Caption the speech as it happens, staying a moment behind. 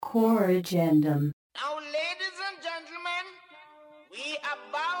Coragendum. Now, ladies and gentlemen, we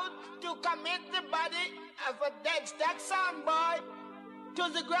about to commit the body of a dead stack soundboy to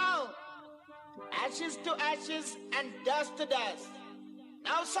the ground. Ashes to ashes and dust to dust.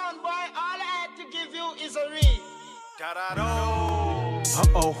 Now, soundboy, all I had to give you is a read.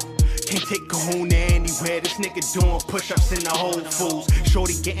 Uh-oh. Can't take Kahuna anywhere. This nigga doing push-ups in the Whole Foods.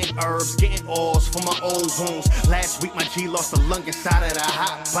 Shorty getting herbs, getting oils for my old wounds. Last week my G lost a lung inside of the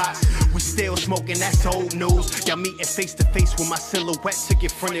hot box. We still smoking, that's old news. Y'all meeting face to face with my silhouette to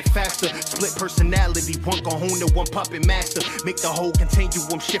get fronted faster. Split personality, one Kahuna, one puppet master. Make the whole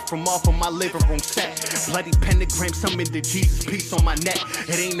continuum shift from off of my living room set. Bloody pentagram, summon the Jesus piece on my neck.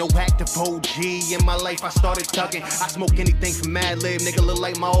 It ain't no active OG in my life. I started thugging. I smoke anything from Mad Lib, nigga look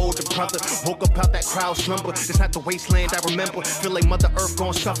like my older brother. Woke up out that crowd slumber. It's not the wasteland I remember. Feel like Mother Earth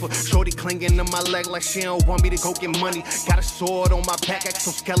gon' suffer. Shorty clinging to my leg like she don't want me to go get money. Got a sword on my back,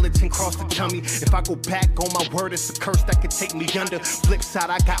 exoskeleton cross the tummy. If I go back on my word, it's a curse that could take me under. Flip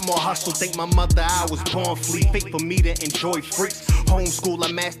side, I got more hustle. Thank my mother I was born free. Fate for me to enjoy freaks. Homeschool,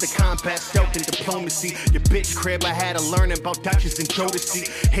 I mastered combat, stealth, and diplomacy. Your bitch crib, I had to learn about Duchess and Jodeci.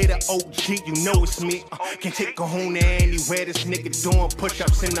 Hit a OG, you know it's me. Can't take Kahuna anywhere. This nigga doing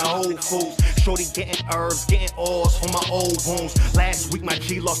push-ups in the Whole Foods. Shorty getting herbs, getting oils for my old wounds. Last week my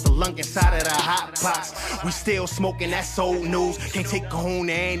G lost a lung inside of the hot box. We still smoking, that's old news. Can't take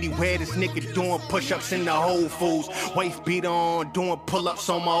Kahuna anywhere. This nigga doing push-ups in the Whole Foods. Wife beat on, doing pull-ups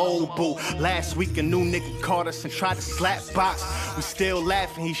on my old boo. Last week a new nigga caught us and tried to slap box. We still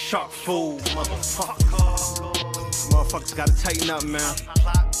laughing, he shark fool. Motherfuckers gotta tighten up, man.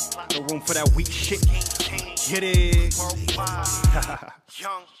 No room for that weak shit. Get it.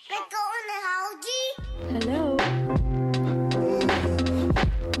 Hello.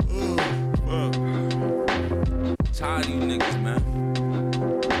 Tired of you niggas, man.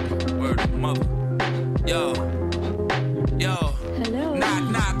 Word of mother. Yo. Hello. Knock,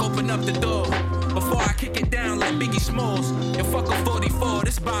 knock, open up the door. Before I kick it down like Biggie Smalls. You fuck a 44,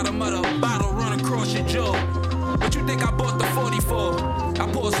 this bottom of the bottle run across your jaw. What you think I bought the 44? I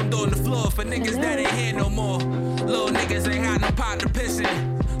poured some dough on the floor for niggas that ain't here no more. Little niggas ain't had no pot to piss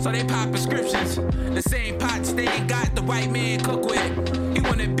in, so they pop prescriptions. The same pots they ain't got the white man cook with. He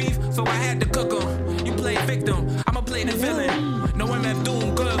wanted beef, so I had to cook him. You play victim, I'ma play the villain. No MF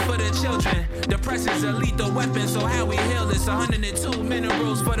doing good for the children. Depression's a lethal weapon, so how we heal this? 102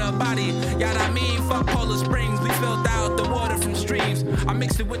 minerals for the body. Y'all I mean, fuck Polar Springs. We filled out the water from streams. I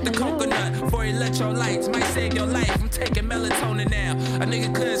mixed it with the coconut for electrolytes. Might save your life. I'm taking melatonin now. A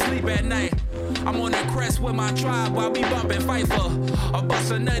nigga couldn't sleep at night. I'm on that crest with my tribe while we bumpin' Pfeiffer. A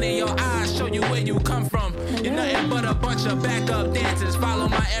bust a nut in your eyes, show you where you come from. You're nothing but a bunch of backup dancers. Follow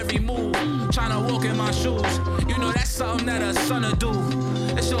my every move, tryna walk in my shoes. You know that's something that a son'll do.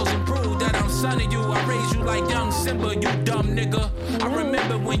 It shows and prove that I'm son of you. I raised you like young Simba, you dumb nigga. I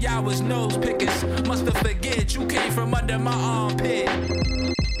remember when y'all was nose pickers. Musta forget you came from under my armpit.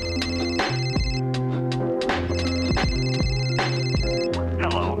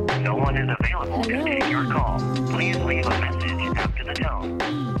 Hello, no one is available to take your call. Please leave a message after the tone.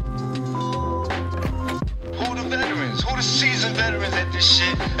 Who the veterans? Who the seasoned veterans at this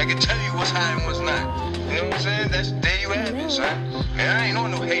shit? I can tell you what's high and what's not. You know what I'm saying? There you have it, son. Man, I ain't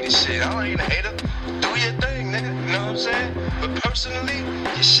on no hater shit. I ain't a hater. Do your thing, nigga. You know what I'm saying? But personally,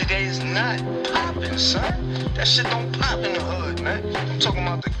 your shit is not popping, son. That shit don't pop in the hood, man. I'm talking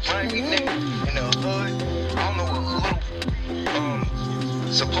about the grimy nigga in the hood. I don't know what hood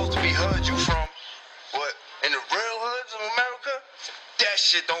supposed to be hood you from, but in the real hoods of America, that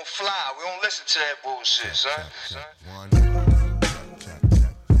shit don't fly. We don't listen to that bullshit, son.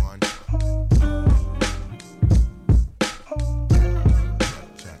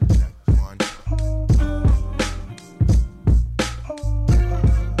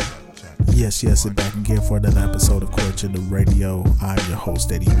 Yes, and back again for another episode of Coragendum Radio. I'm your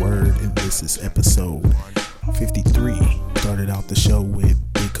host, Eddie Word, and this is episode 53. Started out the show with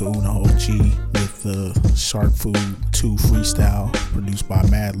Big Kahuna OG with the Shark Food 2 freestyle produced by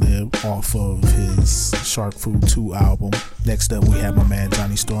Madlib off of his Shark Food 2 album. Next up we have my man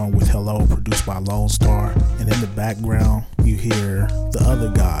Johnny Storm with Hello produced by Lone Star. And in the background you hear the other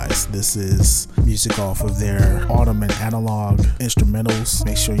guys. This is music off of their Autumn and Analog instrumentals.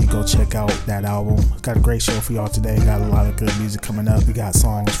 Make sure you go check out that album. Got a great show for y'all today. Got a lot of good music coming up. We got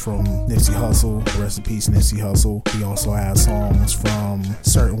songs from Nipsey Hussle, rest in peace Nipsey Hussle. We also have songs from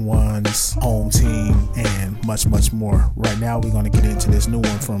Certain Ones, Home Team, and much more. Right now we're going to get into this new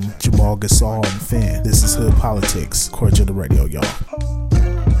one from Jamal Gasol and Finn. This is Hood Politics, Coragendum Radio, y'all.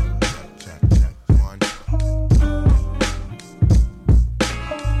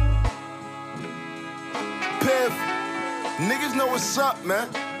 Piff, niggas know what's up, man.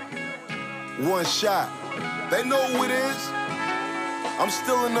 One shot. They know who it is. I'm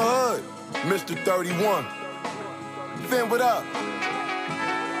still in the hood, Mr. 31. Finn, what up?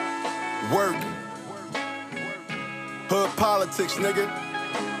 Working. Hood politics, nigga.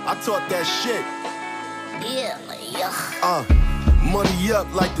 I taught that shit. Yeah. Money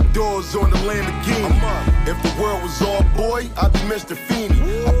up like the doors on the Lamborghini. If the world was all boy, I'd be Mr.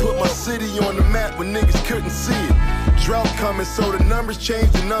 Feeney. I put my city on the map when niggas couldn't see it. Drought coming, so the numbers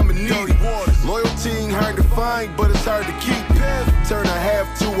changed and I'm in need. Loyalty ain't hard to find, but it's hard to keep. Turn a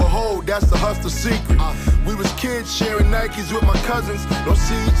half to a whole, that's the hustler secret. We was kids sharing Nikes with my cousins. Don't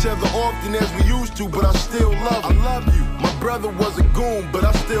see each other often as we used to, but I still love him. I love you. My brother was a goon, but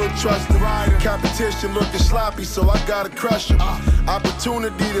I still trust him. Competition looking sloppy, so I gotta crush him.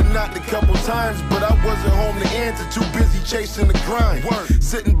 Opportunity to knock a couple times, but I wasn't home to answer, too busy chasing the grind.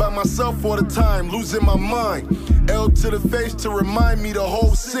 Sitting by myself all the time, losing my mind. L to the face to remind me the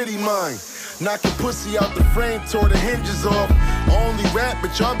whole city mine. Knocking pussy out the frame, tore the hinges off. I only rap,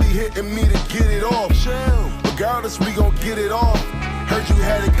 but y'all be hitting me to get it off. Regardless, we gon' get it off. Heard you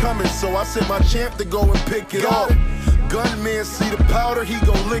had it coming, so I sent my champ to go and pick it off. Gunman see the powder, he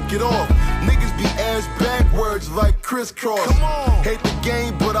gon' lick it off. Niggas be ass backwards like crisscross. Hate the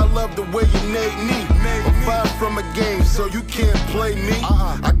game, but I love the way you made me. I'm far from a game, so you can't play me.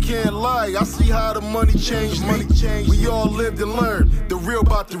 I can't lie, I see how the money changed me. We all lived and learned, the real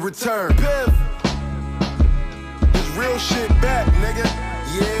about to return. Piff, this real shit back, nigga.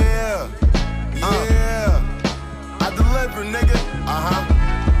 Yeah. I deliver, nigga.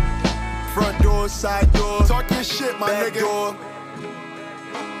 Front door, side door. Talk your shit, my nigga. Door.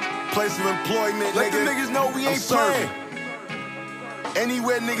 Place of employment, let nigga. The niggas know we ain't playing.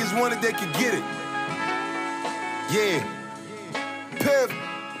 Anywhere niggas want it, they can get it. Yeah. Piff.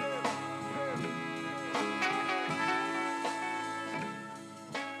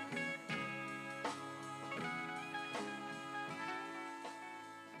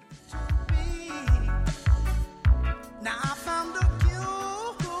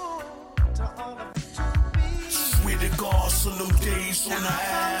 On them days on the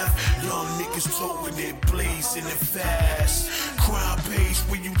Ave, young niggas towing it, blazing it fast. Crime pays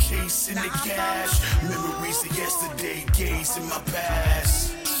when you chasing the cash. Memories of yesterday, gaze in my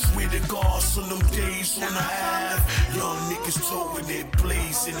past. Swear to God, on them days on the Ave, young niggas towing it,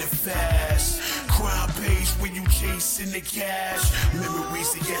 blazing it fast. Crime pays when you chasing the cash.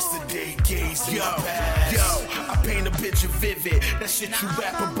 Memories of yesterday, gaze in my past. Yo, I paint a picture vivid. That shit you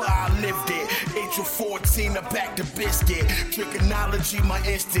rapping by, I lived it. Age of 14, I back the biscuit. Trigonology, my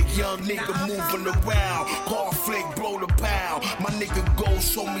instinct. Young nigga moving around. Car flick, blow the pound. My nigga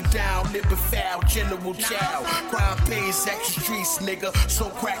goes, hold me down. Living foul, general child. Crime pays extra streets, nigga. So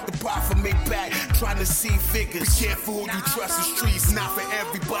crack the profit, make back. Trying to see figures. Be careful who you trust in streets. Not for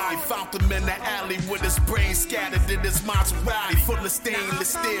everybody. Found him in the alley with his brain scattered in his Maserati. Full of stainless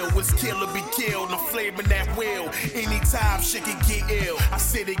steel. Was kill or be killed. I'm flaming that wheel. Anytime shit can get ill. I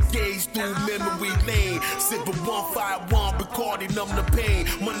sit and gaze through memory lane. Sipping 151, Bacardi, numb the pain.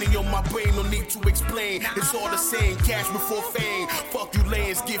 Money on my brain, no need to explain. It's all the same, cash before fame. Fuck you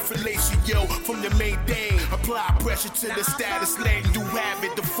lanes, get fellatio from the main thing. Apply pressure to the status lane. You have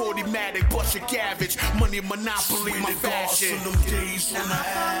it, the 40-matic, bust your cabbage. Money monopoly, my fashion. On them days on the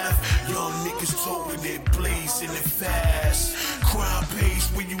Ave, young niggas towing it, blazing it fast. Crime pays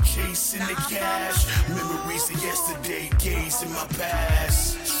when you chasing the cash. Memories of yesterday, gaze in my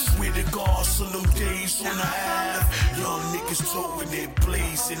past. Swear to God, on them days on the Ave, young niggas towing it,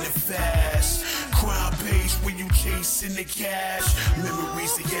 blazing it fast. Crime pays when you chasing the cash.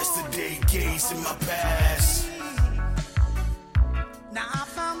 Memories of yesterday, gaze in my past. Now I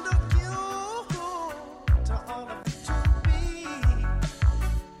found a cure to all of it to be.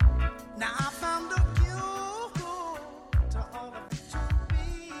 Now I found a cure to all of it to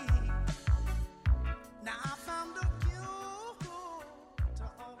be. Now I found a cure to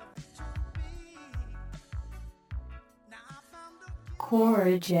all of it to be. Now I found a Core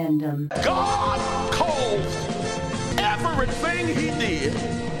Agendum. God calls everything he did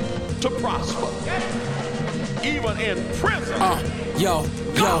to prosper. Even in prison. Yo,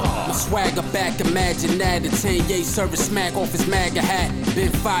 my swagger back, imagine that. The 10-year service smack off his MAGA hat.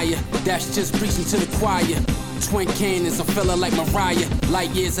 Been fire, that's just preaching to the choir. Twin cannons, I'm feeling like Mariah.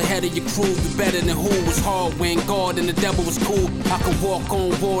 Light years ahead of your crew, you better than who was hard when God and the devil was cool. I could walk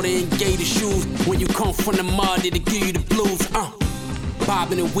on water in gator shoes. When you come from the mud, it'll give you the blues.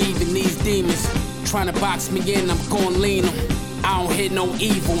 Bobbing and weaving these demons. Trying to box me in, I'm gon' lean them. I don't hit no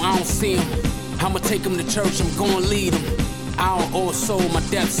evil, I don't see them. I'ma take them to church, I'm gon' lead them. I don't owe a soul, my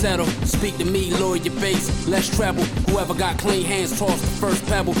death settle. Speak to me, lower your bass, less treble. Whoever got clean hands, toss the first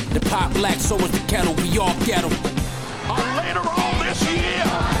pebble. The pot black, so is the kettle, we all get 'em. Later on this year,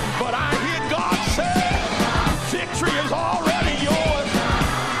 but I hear God say, victory is already yours.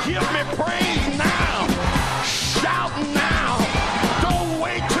 Give me praise now, shout now. Don't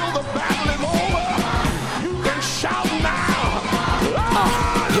wait till the battle is over. You can shout now.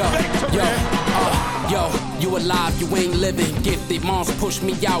 Yo, you alive, you ain't living. Gifted, moms push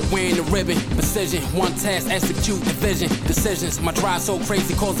me out wearing the ribbon. Precision, one task, execute division. Decisions, my drive so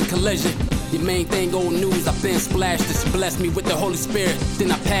crazy, causing collision. Your main thing, old news, I've been splashed. This blessed me with the Holy Spirit. Then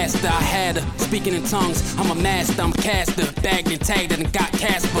I passed her, I had her. Speaking in tongues, I'm a master, I'm a caster. Bagged and tagged and got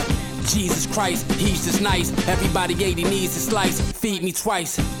Casper. Jesus Christ, he's just nice. Everybody ate, he needs a slice. Feed me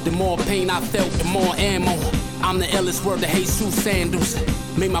twice. The more pain I felt, the more ammo. I'm the illest word, the Jesus sandals.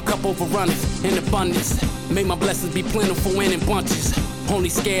 Made my cup overrun in abundance. Made my blessings be plentiful and in bunches. Only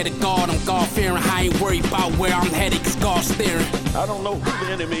scared of God, I'm God-fearing. I ain't worried about where I'm headed, cause God's staring. I don't know who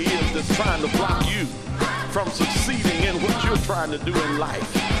the enemy is that's trying to block you from succeeding in what you're trying to do in life.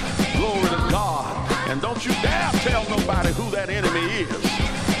 Glory to God. And don't you dare tell nobody who that enemy is.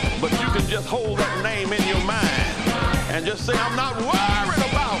 But you can just hold that name in your mind and just say, I'm not worried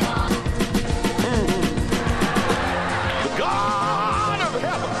about the God of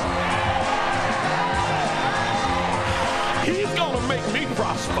heaven. He's gonna make me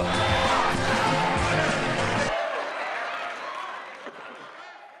prosper.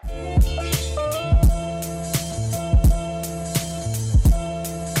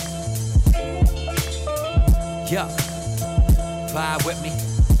 Yeah, vibe with me.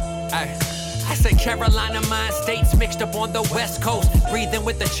 I say Carolina mind states mixed up on the west coast. Breathing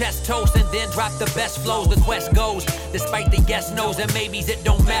with the chest toast and then drop the best flows. The quest goes, despite the yes, no's and maybes, it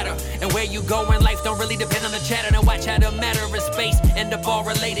don't matter. And where you go in life don't really depend on the chatter. And watch how the matter is space end up all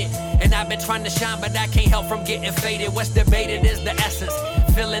related. And I've been trying to shine, but I can't help from getting faded. What's debated is the essence.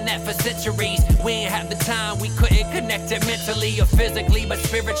 Feeling that for centuries. We ain't have the time, we couldn't connect it mentally or physically, but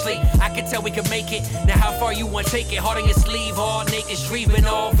spiritually, I could tell we could make it. Now how far you wanna take it? Heart on your sleeve, all naked, streaming,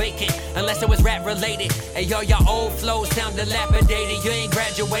 all vacant. Unless it was rap related. Hey yo, your old flows sound dilapidated. You ain't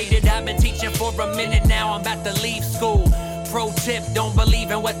graduated, I've been teaching for a minute now, I'm about to leave school. Pro tip, don't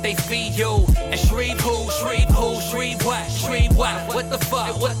believe in what they feed you. And Shreve who, Shreve what the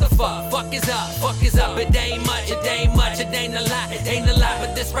fuck, fuck is up, it ain't much, it ain't a lot,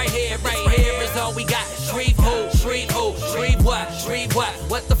 but this right here is all we got. Shreve who,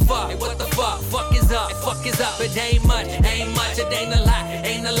 what the fuck is up, it ain't much, it ain't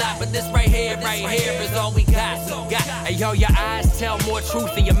a lot, but this right here is all we got. Hey yo, your eyes tell more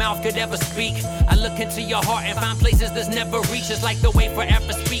truth than your mouth could ever speak. I look into your heart and find places that's never reached. It's like the way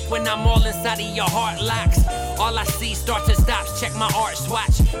forever speak when I'm all inside of your heart locks. All I see starts and stops, check my art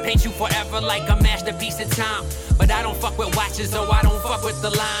swatch. Paint you forever like a masterpiece in time. But I don't fuck with watches, so I don't fuck with the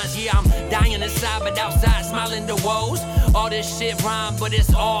lines. Yeah, I'm dying inside, but outside smiling the woes. All this shit rhyme, but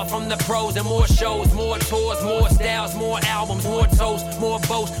it's all from the pros. And more shows, more tours, more styles, more albums, more toast, more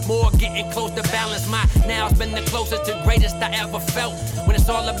boasts, more getting close to balance. My now's been the closest to greatest I ever felt. When it's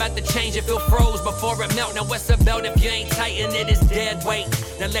all about the change, it feel froze before it melt. Now what's a belt if you ain't tighten it, it's dead weight.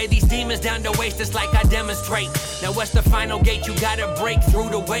 Now lay these demons down to waste, just like I demonstrate. Now what's the final gate? You gotta break through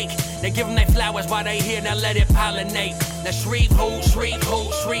the wake. Now give them their flowers while they here, now let it pollinate. Now Shreve who, Shreve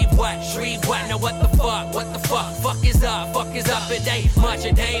what? Now what the fuck is up, it ain't much,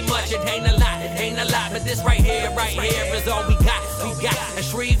 it ain't a lot, but this right here is all we got. And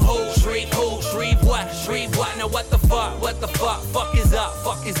Shreve who, Shreve what? Now what the fuck is up,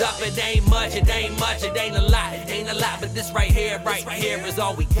 it ain't much, it ain't a lot, but this right here is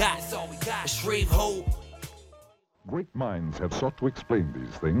all we got. Shreve who. Great minds have sought to explain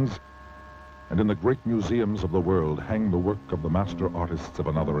these things, and in the great museums of the world hang the work of the master artists of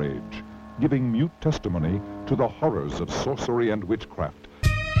another age, giving mute testimony to the horrors of sorcery and witchcraft.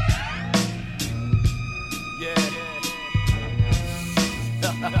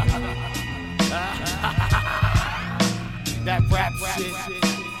 That rap shit,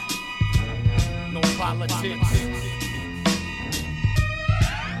 no politics.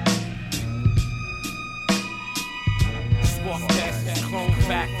 Spark that Clone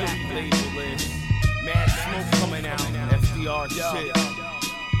Factory label is. Mad smoke coming out, FDR shit.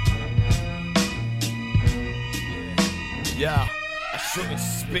 Yeah, I shouldn't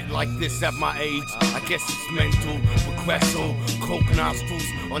spit like this at my age. I guess it's mental, progresso, coke nostrils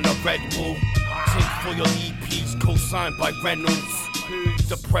on the Red Bull. Take for your EPs, co-signed by Reynolds.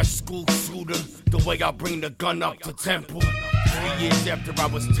 The press school shooter, the way I bring the gun up to temple. 3 years after I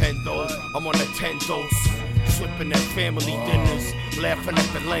was 10 though, I'm on a 10 dose. Sipping at family dinners, laughing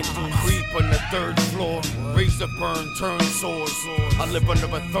at the lentils. Creep on the 3rd floor, razor burn, turn sores. I live under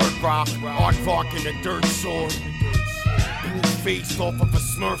a 3rd rock, aardvark in a dirt sword. Blue face off of a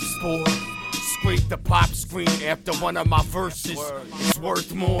Smurf spore. Scrape the pop screen after one of my verses. It's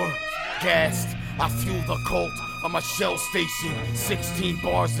worth more. Gassed, I fuel the cult on my shell station. 16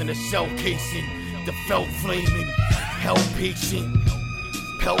 bars in a shell casing. The felt flaming, hell patient,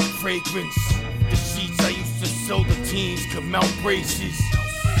 pelt fragrance. The sheets I used to sew the teens could melt braces.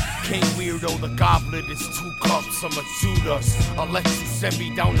 King Weirdo, the goblet is 2 cups. I'm a Judas. I'll let you send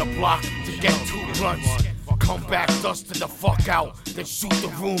me down the block to get 2 blunts. Come back, dust the fuck out, then shoot the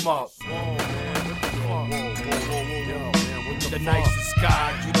room up. The nicest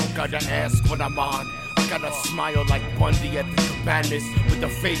guy, you don't gotta ask when I'm on. I gotta smile like Bundy at the Cabanas with a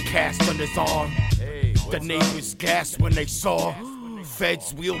fake cast on his arm. The neighbors gasped when they saw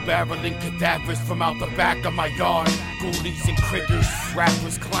feds wheelbarrowing cadavers from out the back of my yard. Ghoulies and critters,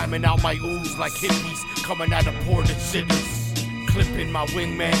 rappers climbing out my ooze like hippies coming out of ported shitters. Clipping my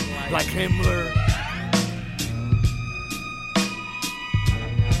wingman like Himmler.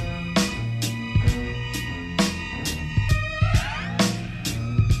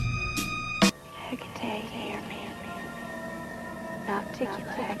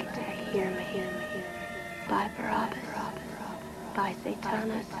 Hear me. By Barabbas, by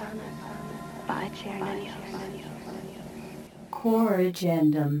Satanas, by Chernonios. Core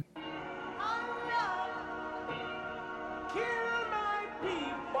Agendum.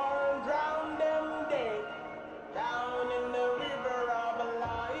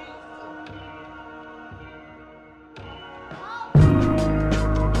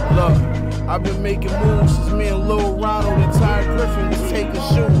 Look, I've been making moves since me and Lil Ronald and Ty Griffin was taking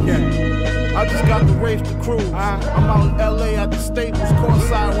shoots. I just got the Rafe the cruise. I'm out in LA at the Staples,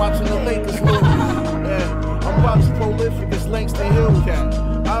 courtside watching the Lakers lose. Yeah, I'm about as prolific as Langston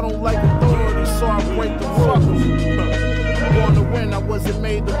Hughes. I don't like authority, so I break the rules. Born to win, I wasn't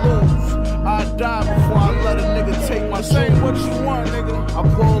made to lose. I die before I let a nigga take my soul. Say what you want, nigga.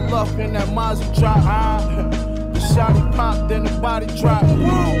 I pull up in that Mozzie drop. The shotty pop, then the body drop.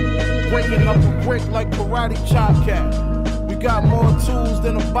 Breaking up a brick like karate chop. We got more tools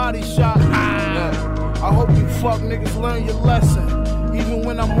than a body shop. I hope you fuck niggas learn your lesson. Even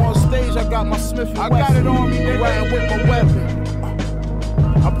when I'm on stage, I got my Smith & Wesson. I got it on me, nigga. Riding with my weapon.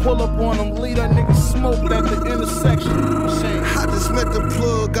 I pull up on them, lead that nigga smoked at the intersection. I just met the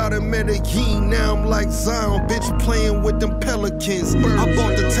plug out of Medellin. Now I'm like Zion, bitch, playing with them Pelicans. I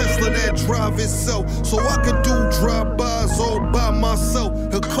bought the Tesla that drive itself, so I could do drive-bys all by myself.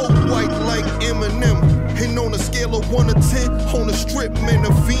 A coat white like Eminem. And on a scale of 1 to 10, on the strip, man,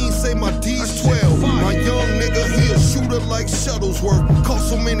 the fiend say my D's 12. My young nigga, he a shooter like Shuttlesworth. Caught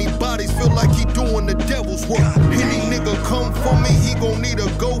so many bodies, feel like he doing the devil's work. Any nigga come for me, he gon' need a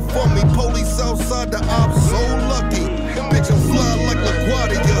go for me. Police outside the ops, so lucky. Bitch, I fly like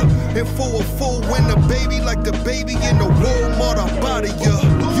LaGuardia. And for a full winner, baby, like the baby in the Walmart, I body ya.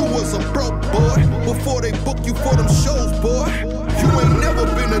 You was a broke boy, before they book you for them shows, boy. You ain't never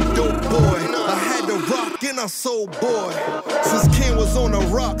been a dope boy. I had to rock and I sold boy. Since Ken was on the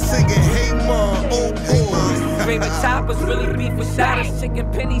rock singing, hey mom, oh boy. Favorite toppers, really beef with shotters.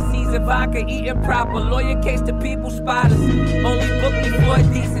 Chicken penny season, vodka, eating proper. Lawyer case to people spotters. Only book me for a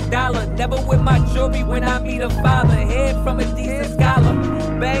decent dollar. Never with my jewelry when I meet a father. Head from a decent scholar.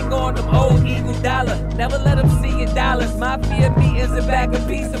 Bang on them old eagle dollar. Never let them see your dollars. Mafia meetings and back a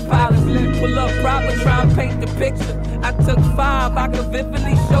piece of polish. Pull up proper, try and paint the picture. I took 5, I could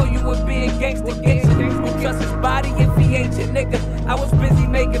vividly show you what being gangsta gets you. Don't trust his body if he ain't your nigga. I was busy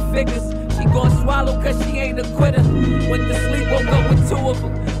making figures. She gon' swallow cause she ain't a quitter. Went to sleep, woke up with 2 of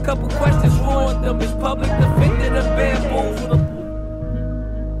them. Couple questions ruined them. His public defender them bamboozled them.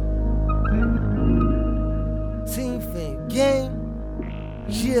 Team Fame Game.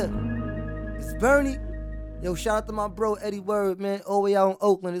 Yeah. It's Bernie. Yo, shout out to my bro Eddie Word, man. All the way out in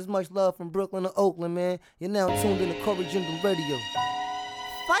Oakland. There's much love from Brooklyn to Oakland, man. You're now tuned in to Core Agendum Radio.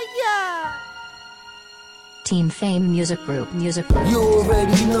 Fire! Team Fame Music Group. You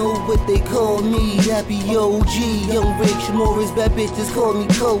already know what they call me, Happy OG. Young Rich Morris, bad bitches call me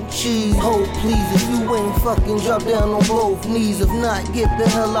Cold Cheese. Hold please, if you ain't fucking, drop down on both knees. If not, get the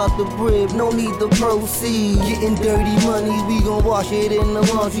hell out the crib, no need to proceed. Getting dirty money, we gon' wash it in the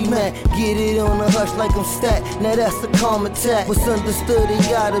laundry mat. Get it on the hush like I'm stat, now that's a calm attack. What's understood, it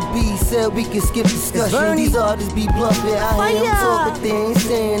gotta be said, we can skip discussion. These artists be bluffing, I hear them talk, but they ain't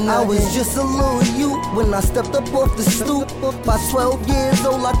saying I was just a little youth when I stepped up off the stoop. By 12 years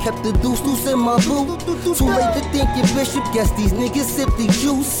old, I kept the deuce loose in my boot. Too late to think your bishop, guess these niggas sip the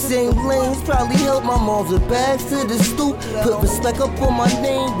juice. Same lanes, probably helped my moms with bags to the stoop. Put respect up on my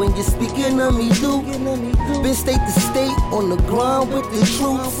name when you're speaking of me, dude. Been state to state on the ground with the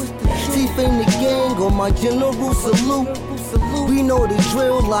troops. Teeth in the gang on my general salute. We know the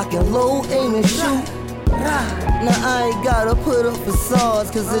drill, lock and load, aim and shoot. Now I ain't gotta put up facades,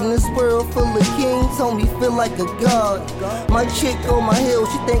 cause in this world full of kings, homie feel like a god. My chick on my hill,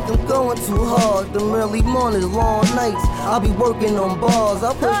 she think I'm going too hard. Them early mornings, long nights, I'll be working on bars.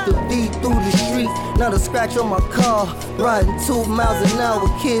 I push the beat through the streets, not a scratch on my car. Riding 2 miles an hour,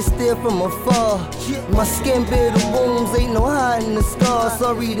 kids stare from afar. My skin bare the wounds, ain't no hiding the scars.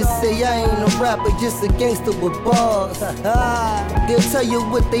 Sorry to say I ain't a rapper, just a gangster with bars. They'll tell you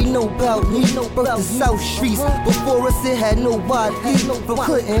what they know about me. Birth the South Streets, before us it had no ID. From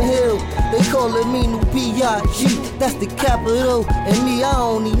Clinton Hill, they callin' me new B.I.G. That's the capital, and me I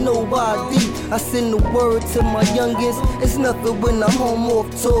don't need no ID. I send the word to my youngins, it's nothing when I'm home off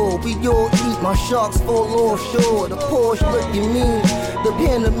tour. We all eat, my sharks fall offshore. The Porsche looking mean, the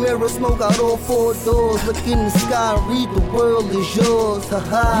Panamera smoke out all 4 doors. Look in the sky and read the world is yours. You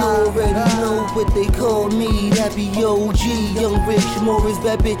already know what they call me, that be OG. Young Rich Morris,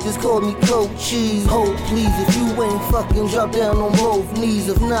 bad bitches call me Coach Cheese. Hold please, if you ain't fucking drop down on both knees.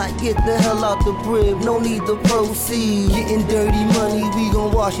 If not, get the hell out the crib, no need to proceed. Getting dirty money, we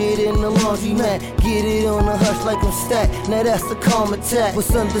gon' wash it in the laundromat. Get it on the hush like I'm stacked, now that's a calm attack.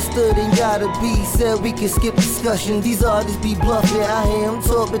 What's understood ain't gotta be said, we can skip discussion. These artists be bluffing, I hear them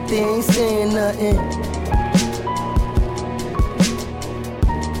talk but they ain't saying nothing.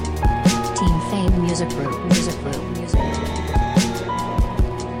 Team Fame Music Group, Music Group, Music Group.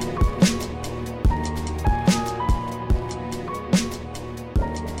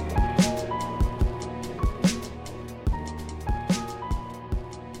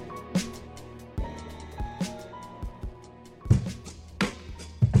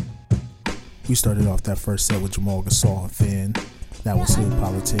 We started off that first set with Jamal Gasol and Finn. That was Hood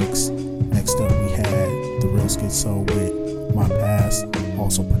Politics. Next up we had The Real Schizo with My Past,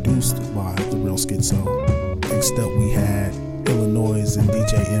 also produced by The Real Schizo. Next up we had Illinois and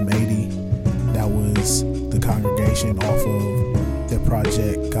DJ M80. That was The Congregation off of their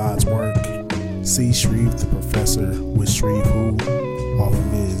project God's Work. C. Shreve the Professor with Shreve Who off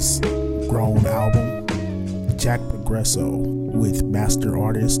of his Grown album. Jack Progresso with Master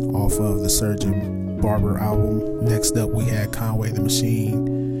Artist off of the Surgeon Barber album. Next up we had Conway the Machine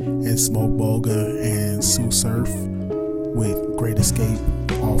and Smoke Boga and Sue Surf with Great Escape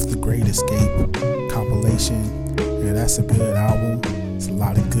off the Great Escape compilation. Yeah, that's a good album. It's a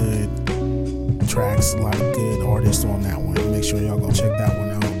lot of good tracks, a lot of good artists on that one. Make sure y'all go check that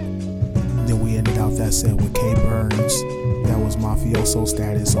one out. Then we ended out that set with K Burns. That was Mafioso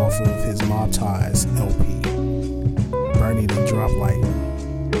Status off of his Mob Ties LP. Bernie done dropped like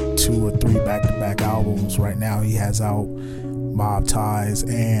 2 or 3 back-to-back albums. Right now he has out Mob Ties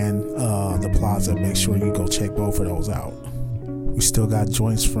and The Plaza. Make sure you go check both of those out. We still got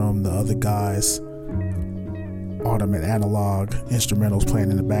joints from the other guys. Autumn and Analog instrumentals playing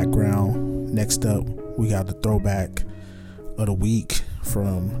in the background. Next up we got the throwback of the week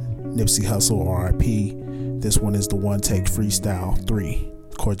from Nipsey Hussle R.I.P. This one is the One Take Freestyle 3.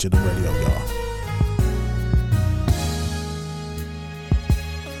 Court of the radio, y'all.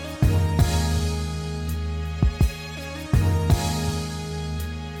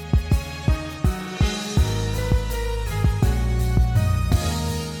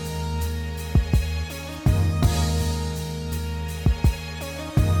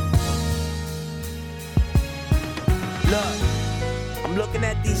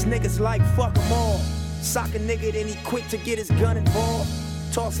 Niggas like fuck them all. Sock a nigga, then he quick to get his gun involved.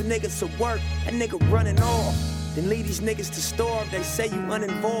 Toss a nigga to work, that nigga running off. Then leave these niggas to starve, they say you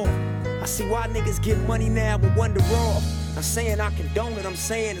uninvolved. I see why niggas get money now and wonder off. I'm saying I condone it, I'm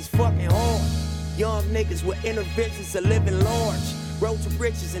saying it's fucking hard. Young niggas with inner visions of living large. Road to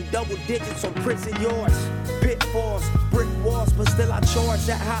riches and double digits on prison yards. Pitfalls, brick walls, but still I charge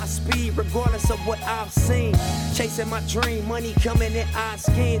at high speed, regardless of what I've seen. Chasing my dream, money coming in odd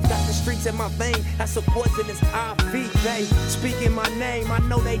schemes. Got the streets in my vein, that's a poisonous IV. They speaking my name, I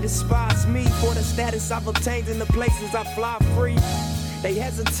know they despise me for the status I've obtained in the places I fly free. They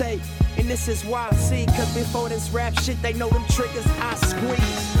hesitate, and this is why I see. Cause before this rap shit, they know them triggers I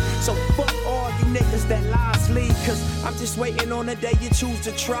squeeze. So fuck all you niggas that lies lead. Cause I'm just waiting on the day you choose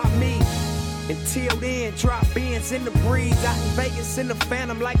to try me. Until then, drop beans in the breeze. Out in Vegas in the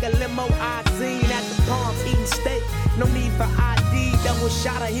Phantom like a limo I seen at the palms, eating steak. No need for ID, double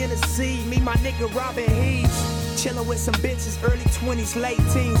shot of Hennessy. Me, my nigga Robin Heaves. Chillin' with some bitches, early 20s, late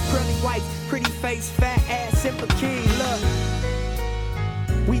teens. Curly white, pretty face, fat ass, simple king. Look,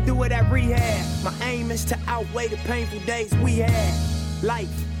 we do it at rehab. My aim is to outweigh the painful days we had. Life,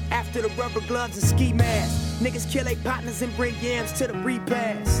 after the rubber gloves and ski masks. Niggas kill their partners and bring yams to the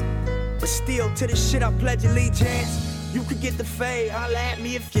repast. But still, to this shit I pledge allegiance. You could get the fade, holla at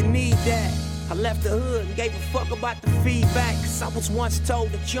me if you need that. I left the hood and gave a fuck about the feedback. Cause I was once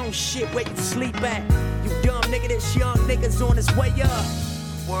told that you don't shit where you sleep at. You dumb nigga, this young nigga's on his way up.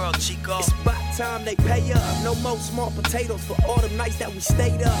 World Chico, it's about time they pay up. No more small potatoes for all them nights that we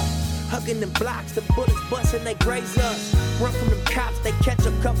stayed up. Hugging them blocks, the bullets busting, they graze us. Run from them cops, they catch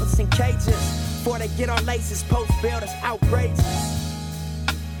up, cuff us in cages. Before they get our laces, post bail, that's outrageous.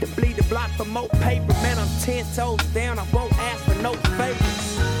 Then bleed the block for more paper, man, I'm 10 toes down, I won't ask for no favors.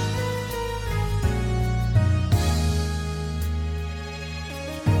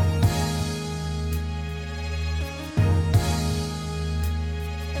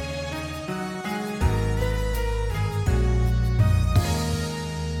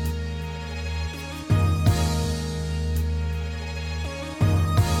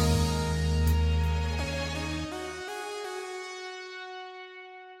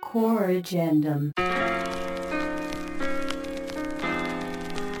 Core Agendum.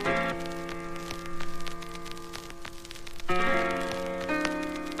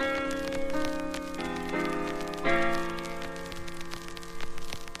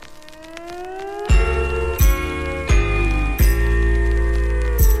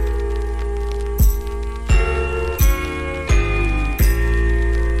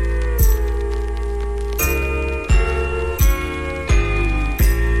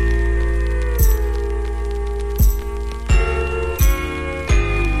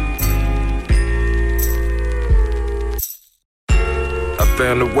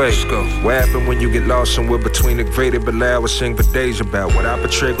 Found a way. What happened when you get lost somewhere between the great and below? I sing for days about what I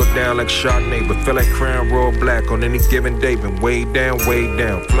portray go down like Chardonnay, but feel like Crown Royal Black on any given day. Been way down, way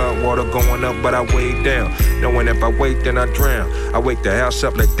down. Flood water going up, but I way down. Knowing if I wait, then I drown. I wake the house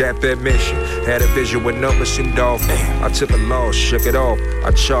up like that mission. Had a vision with numbers seemed off. I took a loss, shook it off.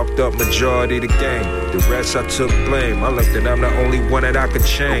 I chalked up majority of the game. The rest I took blame. I looked that I'm the only one that I could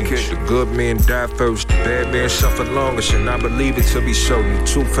change. The good men die first, the bad men suffer longest, and I believe it to be so.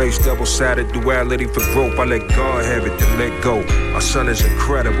 Two-faced, double-sided duality for growth. I let God have it, then let go. My son is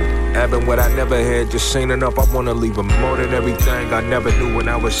incredible. Having what I never had, just seen enough. I wanna leave him more than everything I never knew when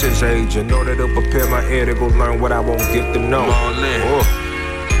I was his age. In order to prepare my ear to go learn what I won't get to know. Oh.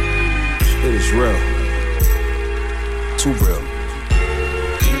 It is real. Too real.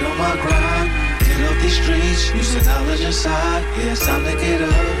 Get on my grind, get off these streets, use the knowledge inside. Yeah, it's time to get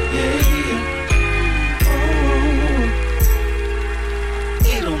up, yeah.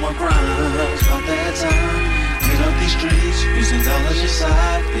 My grind, it's about that time. Get up these streets, using dollars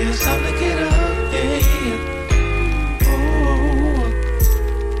inside. Yeah, it's time to get up, yeah. Oh.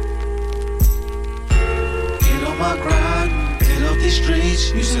 Get on my grind, get up these streets,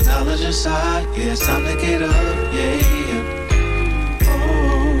 using dollars inside. Yeah, it's time to get up, yeah.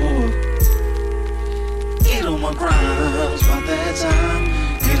 Oh. Get on my grind, it's about that time.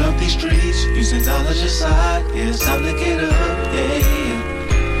 Get up these streets, using dollars inside. Yeah, it's time to get up, yeah.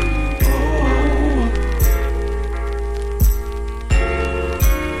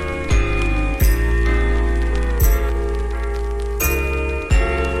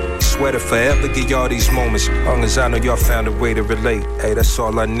 Swear to forever give y'all these moments. Long as I know y'all found a way to relate. Hey, that's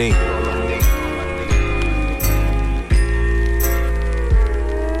all I need.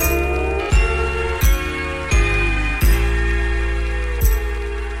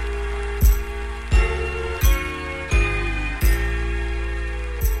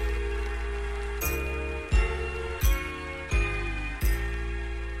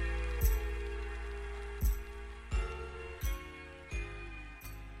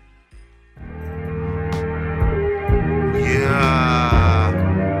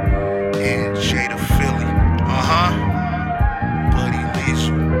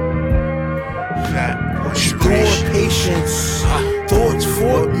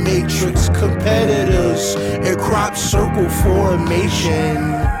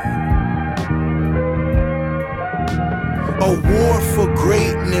 A war for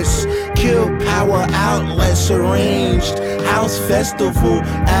greatness, kill power outlets arranged, house festival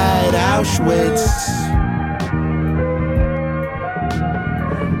at Auschwitz.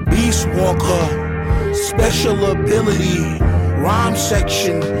 Beast Walker, special ability, rhyme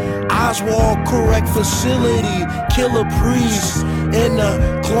section, Oswald correct facility, killer priest in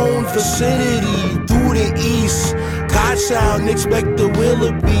a clone vicinity, through to the east. God sound, expect the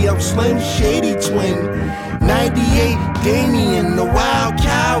Willoughby. I'm Slim Shady Twin. 98 Damien, the Wild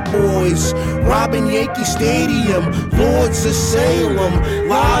Cowboys, robbing Yankee Stadium, Lords of Salem,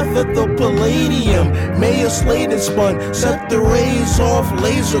 live at the Palladium. Mayor Sladen spun, set the rays off,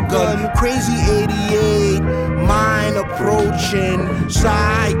 laser gun. Crazy 88, mine approaching,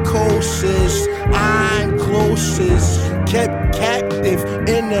 psychosis, I'm closest. Kept captive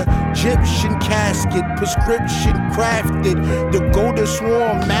in an Egyptian casket, prescription crafted, the golden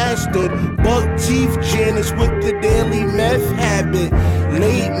swarm mastered, buck teeth Janice with the daily meth habit,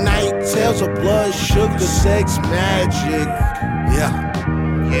 late night tales of blood, sugar, sex, magic. Yeah,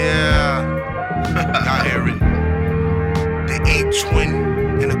 I hear it. The 8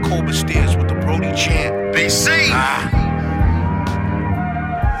 twin in the Cobra stairs with the Brody chant. They say.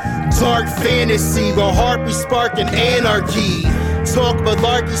 Dark fantasy, the harpy sparking anarchy. Talk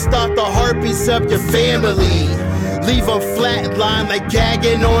malarkey, stop the heartbeats of your family. Leave them flatline like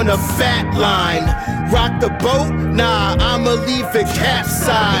gagging on a fat line. Rock the boat? Nah, I'ma leave it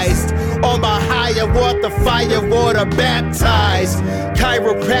capsized. On my higher water, fire water baptized.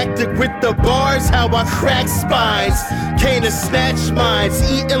 Chiropractic with the bars, how I crack spines. Came to snatch minds,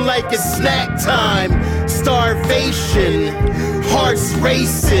 eating like it's snack time. Starvation, hearts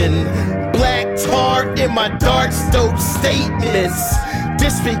racing. Black tar in my dark dope statements.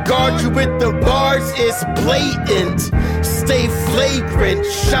 Disregard you with the bars, it's blatant. Stay flagrant,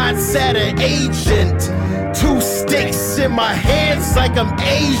 shots at an agent. 2 sticks in my hands like I'm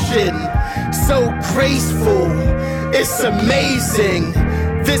Asian. So graceful, it's amazing.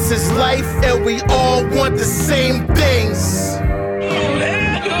 This is life and we all want the same things.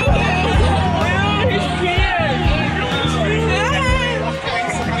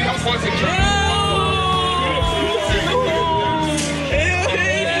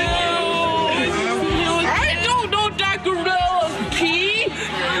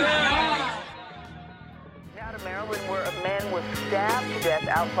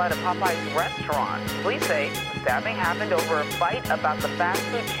 Outside of Popeye's restaurant. Police say the stabbing happened over a fight about the fast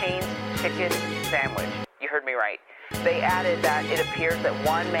food chain's chicken sandwich. You heard me right. They added that it appears that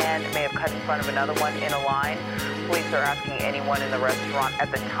one man may have cut in front of another one in a line. Police are asking anyone in the restaurant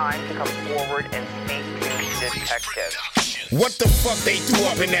at the time to come forward and speak to detectives. What the fuck they threw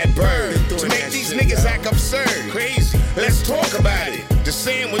up in that bird to make these niggas act absurd? Crazy. Let's talk about it. The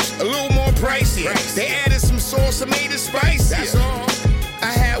sandwich a little more pricey. They added some sauce and made it spicy. That's all. I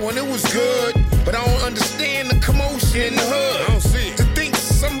had one, it was good, but I don't understand the commotion in the hood. I don't see it. To think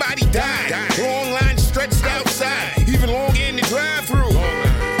somebody died. Long line stretched outside, even longer in the drive-thru.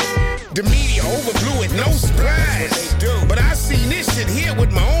 The media overblew it, no surprise. But I seen this shit here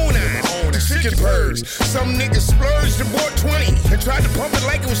with my own eyes. The chicken purrs. Some niggas splurged and bought 20 and tried to pump it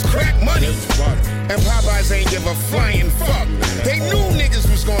like it was crack money. And Popeyes ain't give a flying fuck. They knew niggas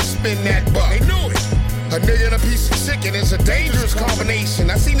was gonna spend that buck. They knew it. A nigga and a piece of chicken is a dangerous combination.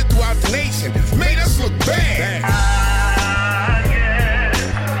 I seen it throughout the nation. Made us look bad.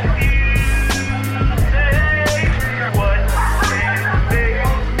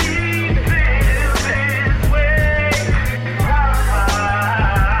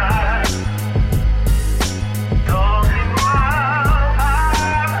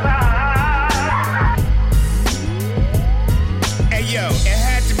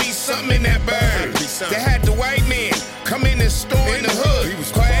 They had the white man come in and store in the hood.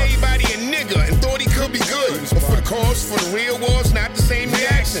 Call everybody a nigga and thought he could be good. But for the cause, for the real wars, not the same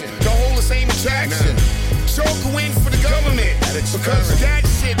reaction. Don't hold the same attraction. Choke a win for the government because that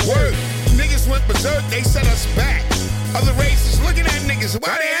shit worked. Niggas went berserk, they set us back. Other races looking at niggas,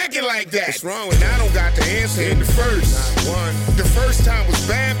 why they acting like that? What's wrong with that? I don't got the answer in the first. The first time was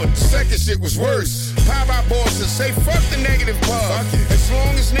bad, but the second shit was worse. Popeye bosses say fuck the negative pub. As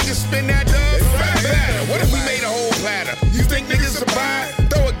long as niggas spin that dub, fry batter. What if we made a whole platter? You think niggas will buy?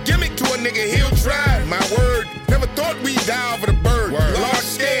 Throw a gimmick to a nigga, he'll try. My word, never thought we'd die over the bird. Large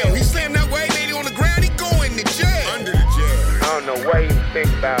scale, he slammed that white lady on the ground, he going to jail. Under the jail. I don't know what you think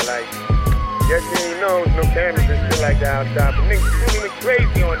about, like, yes, you know, no cameras and shit like that outside, but niggas really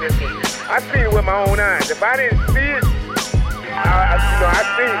crazy on this one. I seen it with my own eyes. If I didn't see it, I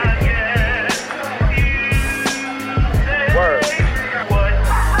seen it. Word.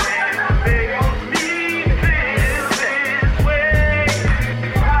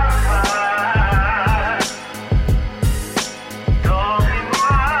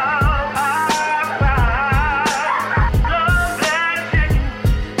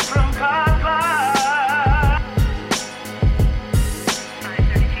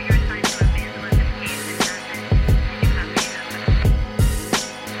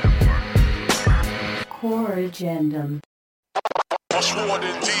 Corrigendum. I swore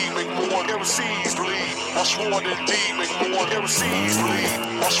that D make more MCs bleed. I swore that D make more MCs bleed.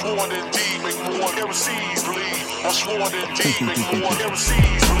 I swore that D make more MCs bleed. I swore that D make more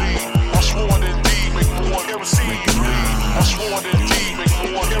MCs bleed. I swore that D make more MCs bleed. I swore that D make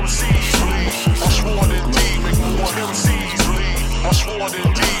more MCs bleed. I swore that D make more MCs bleed. I swore that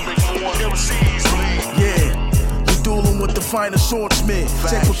D make more MCs bleed. Yeah. Dueling with the finest swordsman.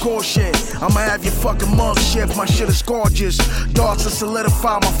 Take precaution, I'ma have your fucking mug shift. My shit is gorgeous. Darts to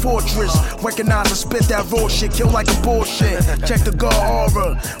solidify my fortress. Recognize and spit that raw shit, kill like a bullshit. Check the God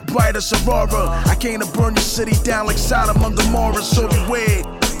aura, bright as Aurora. I came to burn your city down like Sodom and Gomorrah, so beware.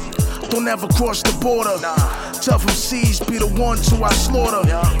 Don't ever cross the border. Tough MCs be the ones who I slaughter.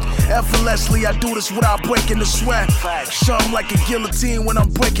 Effortlessly, I do this without breaking the sweat. Something like a guillotine when I'm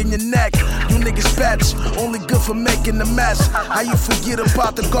breaking your neck. You niggas bets, only good for making the mess. How you forget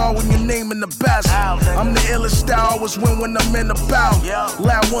about the guard when you're naming the best? I'm the illest style, I always win when I'm in the bout.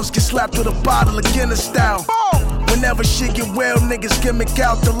 Loud ones get slapped with a bottle of Guinness style. Whenever shit get real, niggas gimmick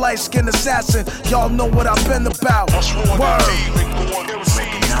out the light-skinned assassin. Y'all know what I've been about. Word.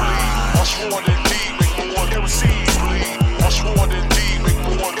 I swore that D make more MCs bleed. I swore that D make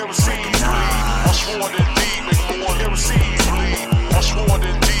more MCs bleed. I swore that D make more MCs bleed. I swore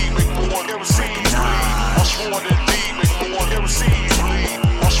that D make more MCs bleed. I swore that D make more MCs bleed.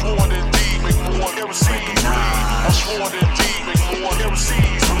 I swore that D make more MCs bleed. I swore that D make more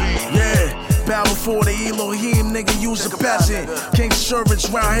MCs bleed. Yeah. Bow before the Elohim, nigga, use a peasant. King servants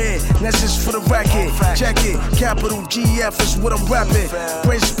round here, that's just for the record. Check it, capital GF is what I'm rapping.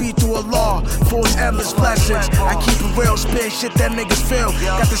 Praise be to Allah for his endless blessings. I keep it real, spit shit that niggas feel.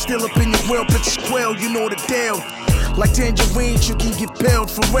 Got the steel up in your grill, bitch squeal, you know the deal. Like tangerines, you can get peeled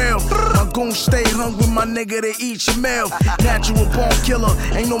for real. My goons stay hungry, my nigga, they eat your meal. Natural born killer,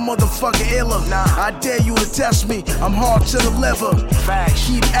 ain't no motherfucker iller. I dare you to test me, I'm hard to deliver.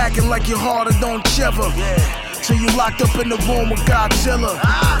 Keep acting like you're harder, don't shiver. Till you locked up in the room with Godzilla.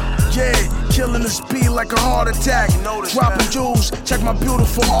 Yeah, killing the speed like a heart attack. Dropping jewels, check my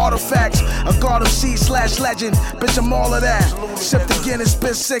beautiful artifacts. A god of C/legend, bitch, I'm all of that. Sip the Guinness,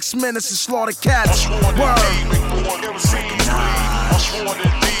 spent 6 minutes and slaughter cats. Word. I swore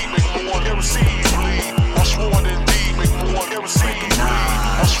that D make more MCs bleed. I swore that D make more MCs bleed.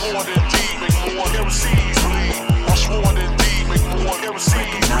 I swore that D make more MCs bleed. I swore that D make more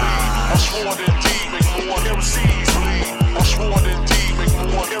MCs bleed. I swore that D make more MCs bleed. I swore that D make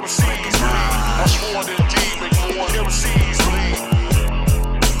more MCs bleed. I swore that D make more MCs bleed.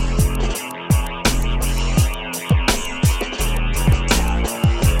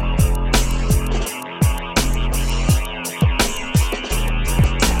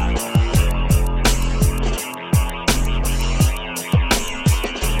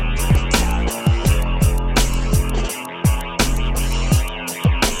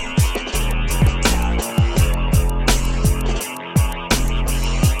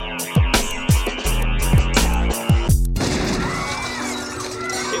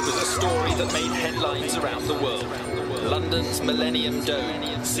 Millennium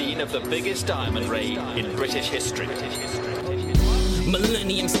Dome, scene of the biggest diamond raid in British history.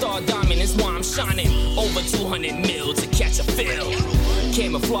 Millennium Star Diamond is why I'm shining. Over 200 mil to catch a fill.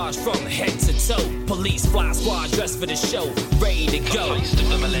 Camouflage from head to toe. Police fly squad dressed for the show, ready to go.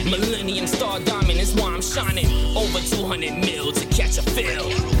 Millennium Star Diamond is why I'm shining. Over 200 mil to catch a fill.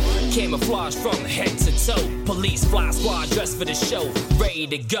 Camouflage from head to toe. Police fly squad dressed for the show, ready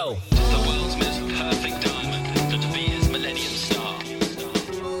to go. The world's most perfect diamond.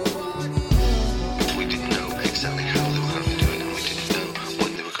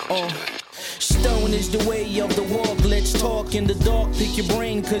 Stone is the way of the walk. Let's talk in the dark. Pick your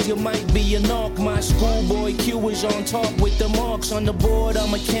brain, cause you might be a narc. My schoolboy Q is on top with the marks on the board.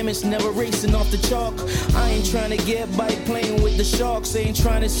 I'm a chemist, never racing off the chalk. I ain't trying to get by playing with the sharks. Ain't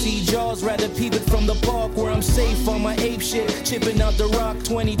trying to see jaws, rather peep it from the park where I'm safe on my ape shit. Chipping out the rock,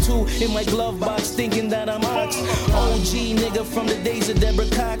 22 in my glove box, thinking that I'm ox. OG nigga from the days of Deborah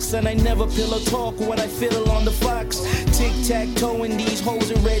Cox. And I never pillow talk when I fiddle on the fox. Tic-tac-toe in these hoes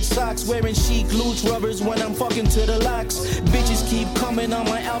in red socks. Wearing chic looch rubbers when I'm fucking to the locks. Bitches keep coming on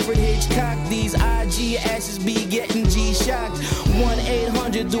my Alfred Hitchcock. These IG asses be getting G-shocked.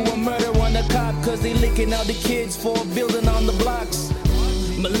 1-800 do a murder on the cop, cause they licking out the kids for a building on the blocks.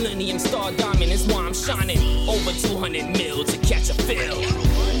 Millennium Star Diamond is why I'm shining. Over 200 mil to catch a fill.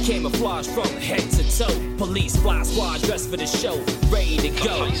 Camouflage from head to toe. Police fly squad dressed for the show, ready to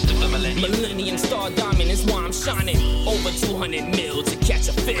go. Millennium Star Diamond is why I'm shining. Over 200 mil to catch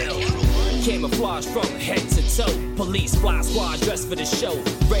a fill. Camouflage from head to toe. Police fly squad dressed for the show,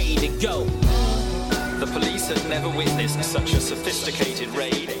 ready to go. The police had never witnessed such a sophisticated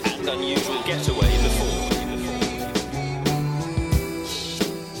raid and unusual getaway before.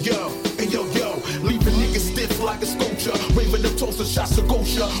 Yo, leave a nigga stiff like a sculpture. Raving up toast and shots to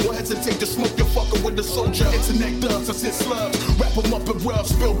Gosha. Or hesitate to smoke your fucker with the soldier. Internet dubs, I sit slugs. Wrap them up and rub,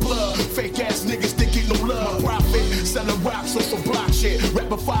 spill blood. Fake ass niggas think ain't no love. Profit, selling rocks on some block shit.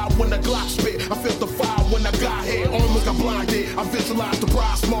 Rapid fire when the Glock spit. I felt the fire when I got here. Almost got blinded. I visualized the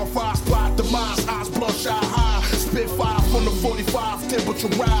prize. Small fires, plot demise. Eyes bloodshot high. Spit fire from the 45. Temperature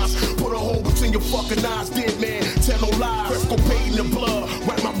rise. Put a hole between your fucking eyes. Dead man, tell no lies. Fresco paint in the blood.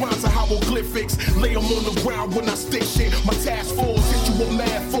 Write my rhymes are hieroglyphics. Lay them on the ground when I stick shit. My task force hit you with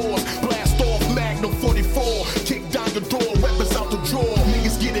mad force. Blast off Magnum 44. Kick down your door, weapons out the drawer.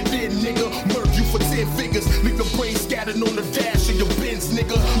 Niggas get it in, nigga. Murder you for 10 figures. Leave your brain scattered on the dash of your Benz,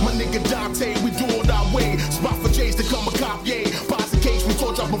 nigga. My nigga Dante, we do it our way. Spot for J's to come a cop, yeah. Posse case, we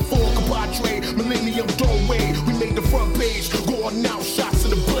told y'all before, compadre. Millennium doorway, we made the front page. Going out, shots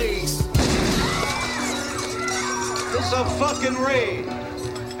in the blaze. It's a fucking raid.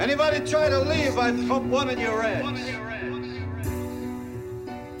 Anybody try to leave, I'd pump one in your ass.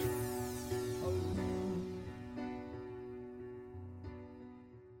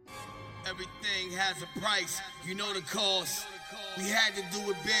 Everything has a price, you know the cost. We had to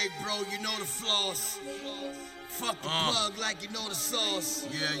do it big, bro, you know the floss. Fuck the plug like you know the sauce.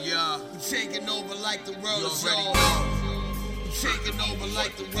 Yeah. We taking over like the world is yours. We taking over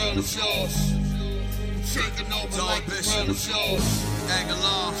like the world is yours. Taking over like the world is yours.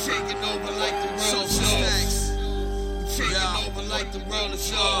 Aguilar. Taking over like the world is yours. Taking over like the world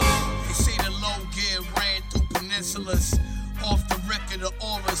is yours. You see the low gear ran through peninsulas. Off the record, the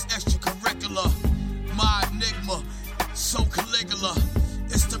auras extracurricular. My enigma, so Caligula.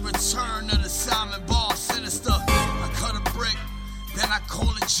 It's the return of the Simon Ball sinister. I cut a brick, then I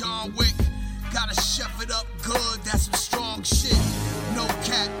call it John Wick. Gotta chef it up good, that's some strong shit. No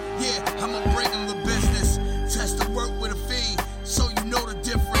cap, yeah, I'ma bring him the business. Test the work with a fiend, so you know the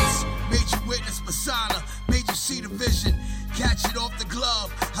difference. Made you witness Masana, made you see the vision. Catch it off the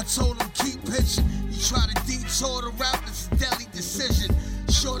glove, I told him keep pitching. You try to detour the route, it's a deadly decision.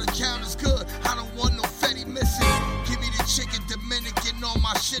 Sure the count is good, I don't want no Fetty missing. Give me the chicken Dominican on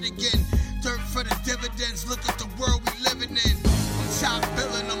my shit again. Dirt for the dividends, look at the world we living in. I'm top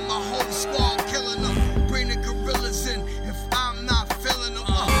billing them, my whole squad killing them. Bring the gorillas in if I'm not feeling them.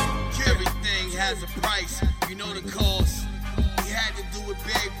 Everything has a price, you know the cost. We had to do it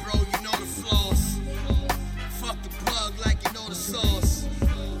big, bro, you know the flaws. Fuck the plug like you know the sauce.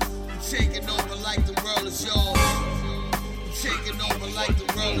 We taking over like the world is yours. We taking over like the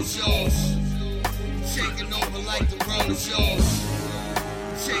world is yours. We taking over like the world is yours.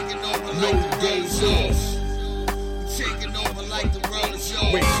 We taking over like the world is yours. Taking over like the world is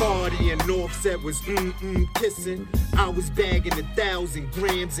yours. When Cardi and Offset was kissing, I was bagging 1,000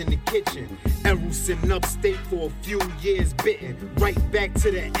 grams in the kitchen. Erusin upstate for a few years bitten. Right back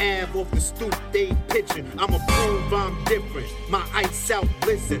to the Ave off the stoop, they pitching. I'ma prove I'm different. My ice out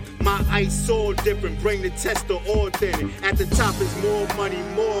blitzing. My ice all different. Bring the tester all thinning. At the top is more money,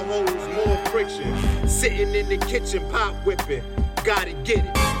 more hoes, more friction. Sitting in the kitchen, pop whipping. Gotta get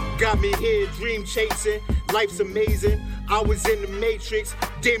it. Got me here dream chasing, life's amazing. I was in the Matrix,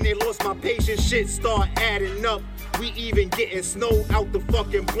 damn they lost my patience. Shit start adding up. We even getting snow out the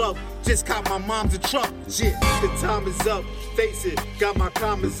fucking bluff. Just caught my mom's a truck. Shit, the time is up. Face it, got my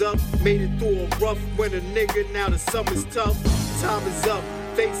commas up. Made it through a rough winter, nigga. Now the summer's tough. Time is up.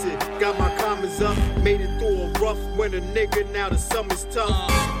 Face it, got my commas up. Made it through a rough winter, nigga. Now the summer's tough.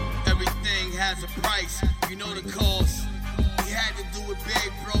 Everything has a price, you know the cost. We had to do it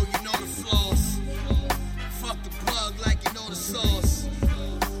big, bro, you know the flaws. Fuck the plug like you know the sauce.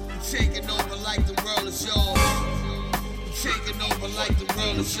 We taking over like the world is yours. We taking over like the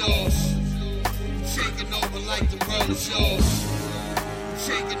world is yours. We taking over like the world is yours.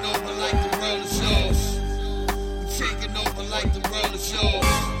 We taking over like the world is yours. We taking over like the world is yours.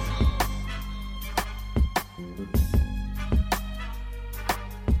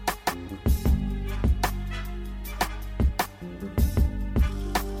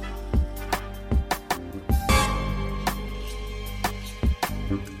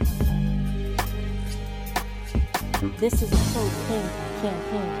 This is a Code Pink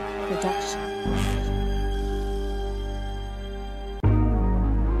campaign production.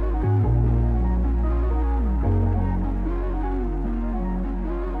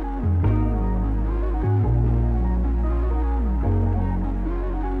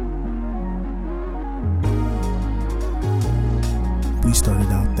 We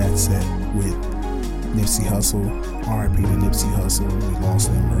started out that set with Nipsey Hussle, R.I.P. to Nipsey Hussle. We lost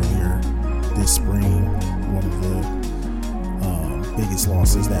him earlier this spring. One of the biggest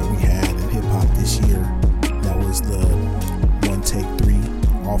losses that we had in hip hop this year. That was the One Take 3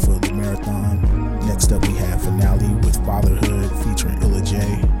 off of the Marathon. Next up we have Finale with Fatherhood featuring Illa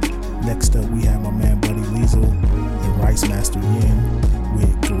J. Next up we have my man Buddy Liesel and Rice Master Yin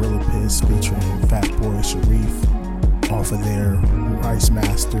with Gorilla Piss featuring Fat Boy Sharif off of their Rice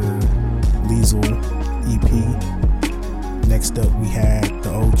Master Liesel EP. Next up we had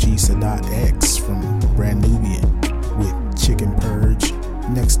the OG Sadat X from Brand Nubian with Chicken Purge.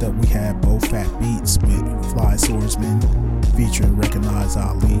 Next up we had Bo Fat Beats with Fly Swordsman featuring Recognize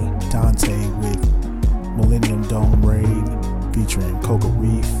Ali. Dante with Millennium Dome Raid featuring Coca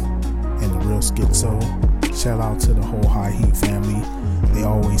Reef and The Real Schizo. Shout out to the whole High Heat family. They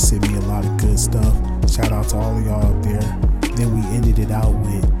always send me a lot of good stuff. Shout out to all of y'all out there. Then we ended it out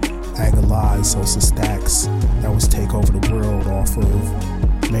with Agalize, Sosa Stacks. That was Take Over the World off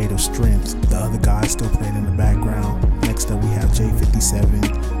of Made of Strength. The other guys still playing in the background. Next up we have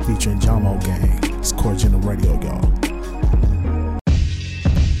J57 featuring Jamo Gang. It's Corch in the Radio, y'all.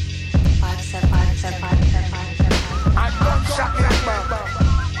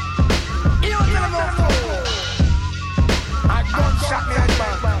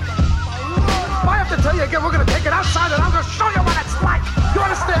 I have to tell you again, we're gonna take it outside and I'm gonna show you what it's like. You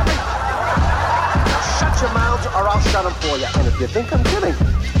understand me? Now shut your mouths or I'll shut them for you. And if you think I'm kidding,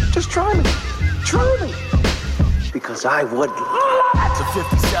 just try me. Try me. Because I would. To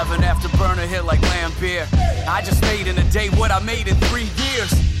 57 after Burner hit like Lambert. I just made in a day what I made in 3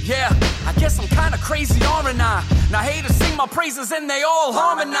 years. Yeah, I guess I'm kinda crazy, aren't I? Now haters sing my praises and they all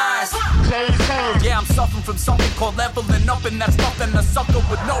harmonize. Yeah, I'm suffering from something called leveling up, and that's nothing a sucker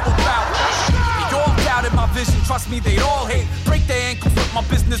would know about. They all doubted my vision, trust me, they'd all hate. Break their ankles with my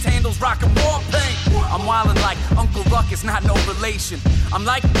business handles, rockin' war paint. I'm wildin' like Uncle Ruckus, not no relation. I'm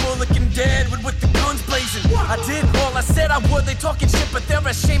like Bullock and Deadwood with the guns blazing. I did all I said I would, they talking shit, but they're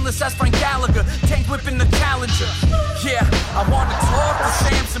as shameless as Frank Gallagher. Tank whipping the Challenger. Yeah, I wanna talk to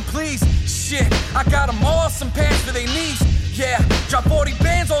Samson, please. Shit, I got them all some pants for their knees. Yeah, drop 40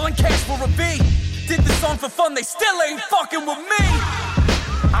 bands all in cash for a B. Did this song for fun, they still ain't fucking with me.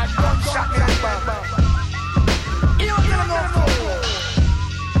 I don't shot me like you don't get no fool.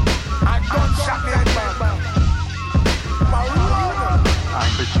 I don't shot me like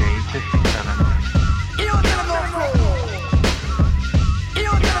I'm the J57. You don't get no fool. You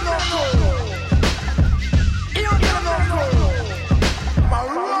don't get no fool. You don't get no fool.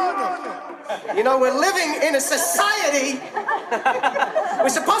 You know, we're living in a society. We're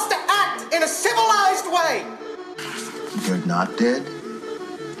supposed to act in a civilized way. You're not dead?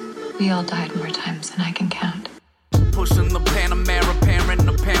 We all died more times than I can count. Pushing the Panamera, parent,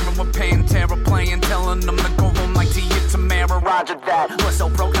 a parent with Pantera playing, telling them to go home like Tia Tamara. Roger that. We're so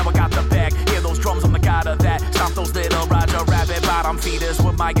broke, now I got the bag. Hear those drums, I'm the god of that. Stomp those little Roger Rabbit bottom feeders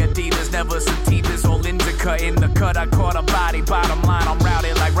with my Adidas, never Satitas, all indica in the cut. I caught a body, bottom line, I'm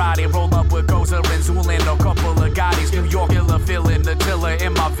routed like Roddy. Roll up with Gozer and Zoolin, a couple of Gottis. New York killer, feeling the tiller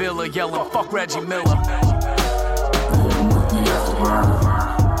in my villa, yelling, fuck Reggie Miller.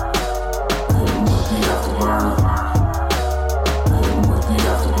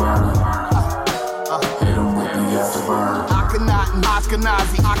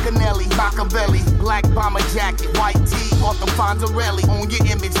 Ashkenazi, Akinelli, Machiavelli, black bomber jacket, white tee, off the Fonzarelli, on your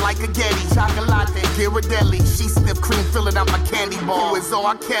image like a Getty, chocolate, Ghirardelli, she sniff cream, filling out my candy bar. Who is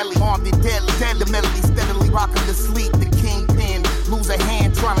R. Kelly, armed and deadly, the melody steadily rocking to sleep, the kingpin, lose a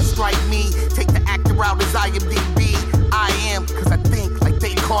hand trying to strike me, take the actor out as IMDb, I am, cause I think like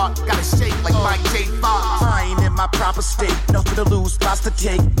Descartes, gotta shake like Mike J. Fox. I ain't in my proper state, nothing to lose, lots to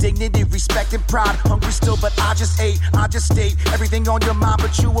take, dignity, respect, and pride, hungry still, but I just ate, I just stayed, everything on your mind,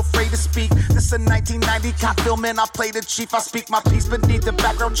 but you afraid to speak. This a 1990 cop film, and I play the chief. I speak my piece beneath the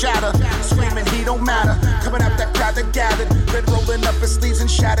background chatter. Screaming, he don't matter. Coming out that crowd that gathered. Red rolling up his sleeves and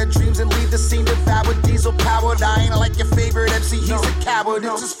shattered dreams and leave the scene devoured. Diesel powered. I ain't like your favorite MC, he's a coward.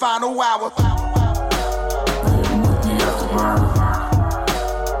 It's his final hour.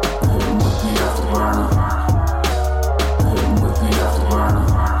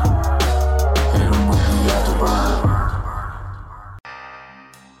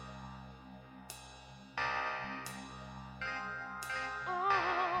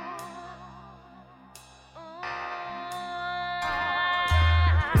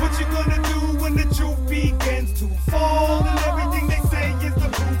 What you gonna do when the truth begins to fall and everything they say is the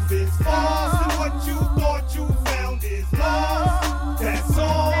proof is false and what you thought you found is lost? That's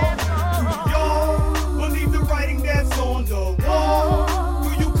all. Do y'all believe the writing that's on the wall? Do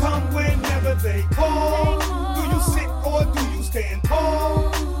you come whenever they call? Do you sit or do you stand tall?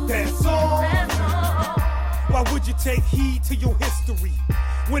 That's all.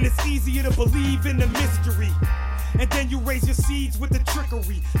 when it's easier to believe in the mystery. And then you raise your seeds with the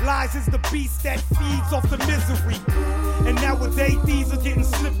trickery. Lies is the beast that feeds off the misery. And nowadays these are getting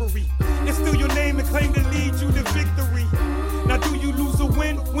slippery. It's still your name and claim to lead you to victory. Now do you lose a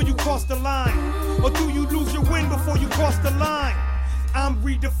win when you cross the line? Or do you lose your win before you cross the line? I'm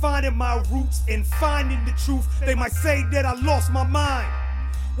redefining my roots and finding the truth. They might say that I lost my mind.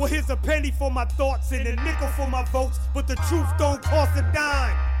 Well, here's a penny for my thoughts and a nickel for my votes, but the truth don't cost a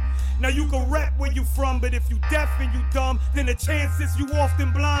dime. Now you can rap where you from, but if you deaf and you dumb, then the chances you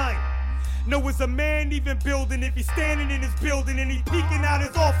often blind. No, is a man even building if he's standing in his building and he peeking out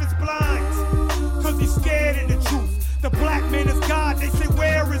his office blinds? Cause he's scared of the truth. The black man is God, they say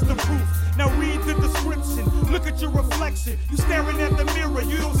where is the proof? Now read the description, look at your reflection. You staring at the mirror,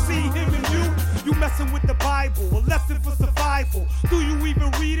 you don't see him in you. You messing with the Bible, a lesson for survival. Do you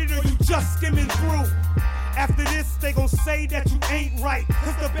even read it or you just skimming through? After this, they gon' say that you ain't right.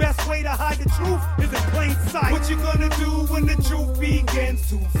 Cause the best way to hide the truth is in plain sight. What you gonna do when the truth begins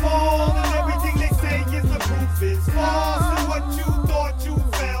to fall? And everything they say is the proof is false. And what you thought you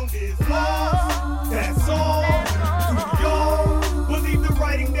found is lost. That's all. Do y'all believe the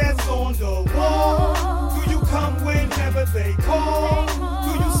writing that's on the wall? Do you come whenever they call?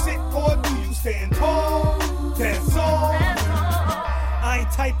 Do you sit or do you stand tall? That's all. I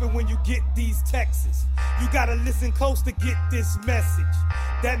ain't typing when you get these texts. You gotta listen close to get this message.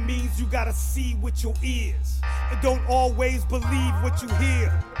 That means you gotta see with your ears. And don't always believe what you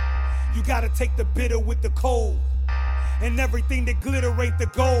hear. You gotta take the bitter with the cold. And everything that glitter ain't the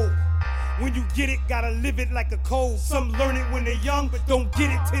gold. When you get it, gotta live it like a code. Some learn it when they're young, but don't get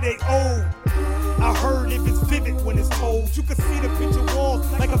it till they old. I heard if it's vivid when it's told. You can see the picture walls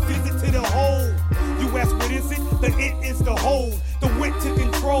like a visit to the hole. You ask what is it? The it is the hold. The wit to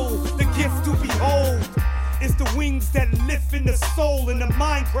control, the gift to behold. It's the wings that lift in the soul and the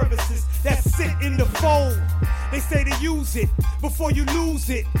mind crevices that sit in the fold. They say to use it before you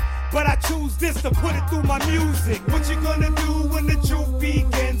lose it, but I choose this to put it through my music. What you gonna do when the truth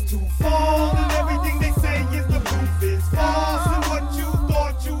begins to fall? And everything they say is the proof is false. And what you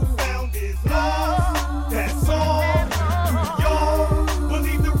thought you found is lost. That's all. Do y'all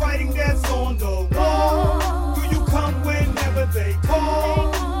believe the writing that's on the wall? Do you come whenever they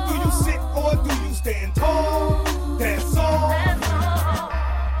call? Do you sit or do you stand tall? That's all.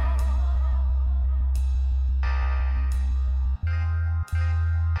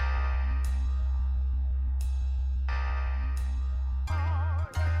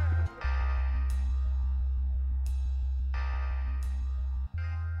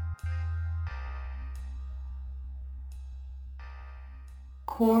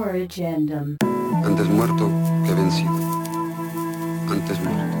 Core Agendum. Antes muerto que vencido. Antes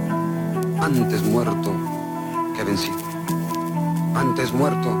muerto. Antes muerto que vencido. Antes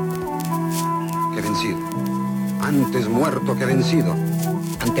muerto que vencido. Antes muerto que vencido.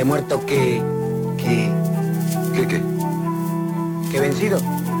 Ante muerto que... ¿Qué? ¿Que vencido?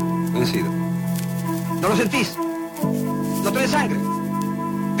 Vencido. ¿No lo sentís? ¿No tenés sangre?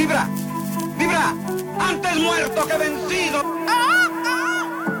 ¡Vibra! ¡Vibra! Antes muerto que vencido.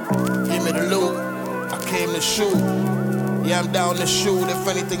 Give me the loot, I came to shoot. Yeah, I'm down to shoot if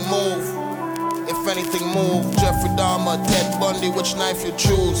anything move. If anything move, Jeffrey Dahmer, Ted Bundy, which knife you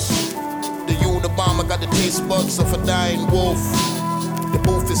choose? The you, the bomber, got the taste buds of a dying wolf. The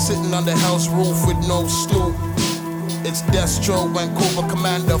booth is sitting on the house roof with no stoop. It's Destro and Cobra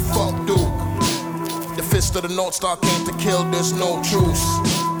Commander, fuck Duke. The fist of the North Star came to kill, there's no truce.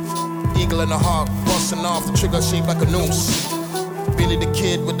 Eagle and a hawk, busting off the trigger shaped like a noose. Billy the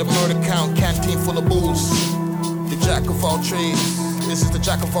Kid with the murder count, canteen full of booze. The jack of all trades, this is the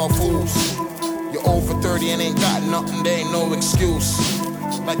jack of all fools. You're over 30 and ain't got nothing, there ain't no excuse.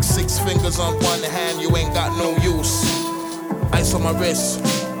 Like 6 fingers on one hand, you ain't got no use. Ice on my wrist,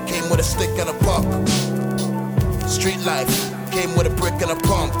 came with a stick and a puck. Street life, came with a brick and a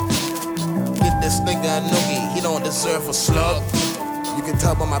pump. Get this nigga a noogie, he don't deserve a slug. You can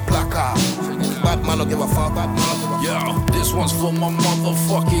tell by my placard, Batman don't give a fuck. Yo, this one's for my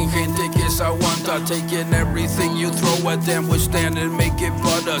motherfucking gente que se aguanta. Taking everything you throw at them, withstand and make it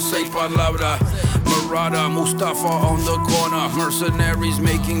butter. Say palabra, Murata, Mustafa on the corner. Mercenaries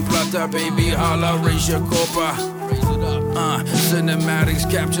making plata, baby, holla, raise your copa. Cinematics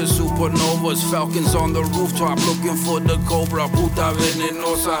capture supernovas. Falcons on the rooftop looking for the cobra. Puta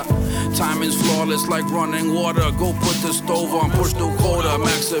venenosa. Timing's flawless like running water. Go put the stove on, push the quota.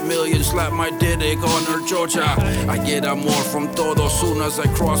 Maximilian slap my dick on her chocha. I get amor from todo soon as I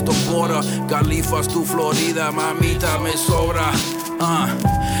cross the border. Califas to Florida, mamita me sobra.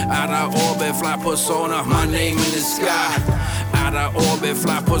 Out of orbit, fly persona, my name in the sky. Out of orbit,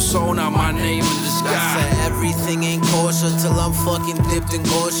 fly persona, my name in the sky. I said everything ain't kosher till I'm fucking dipped in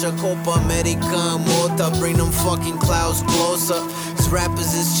Gosha. Copa America and Mota, bring them fucking clouds closer. These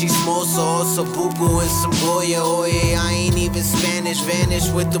rappers is chismoso, also boo-boo and some Goya. Oh yeah, I ain't even Spanish, vanish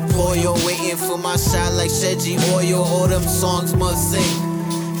with the pollo. Waiting for my shot like Sheji Oyo. All them songs must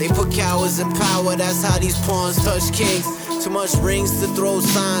sing. They put cowards in power, that's how these pawns touch kings. Too much rings to throw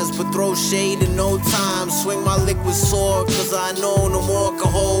signs, but throw shade in no time. Swing my liquid sword, cause I know no more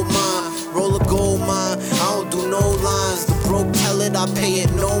can hold mine. Roll a gold mine, I don't do no lines. The broke tell it, I pay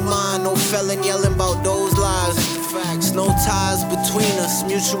it no mind. No felon yelling about those lies. Facts, no ties between us.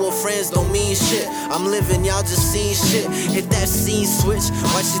 Mutual friends don't mean shit. I'm living, y'all just seen shit. Hit that scene switch,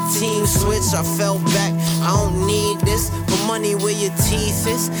 watch your team switch. I fell back, I don't need this. Put money where your teeth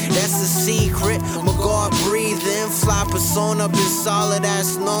is, that's the secret. My God breathe in, fly persona, been solid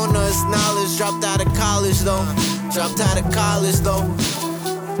ass Nona. It's knowledge, dropped out of college though. Dropped out of college though.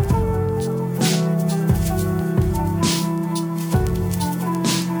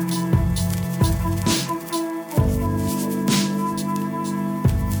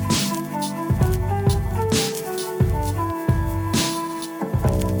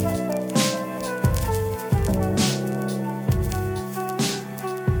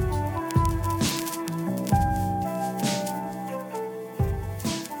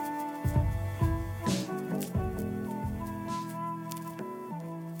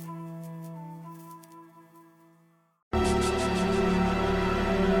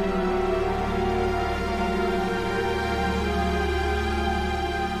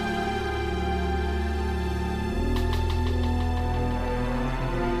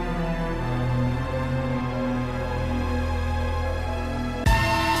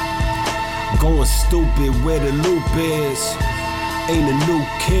 Going stupid where the loop is. Ain't a new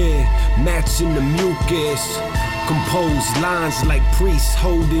kid, matching the mucus. Compose lines like priests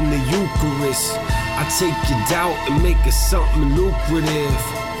holding the Eucharist. I take your doubt and make it something lucrative.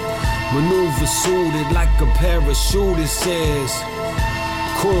 Maneuver suited like a parachute, it says.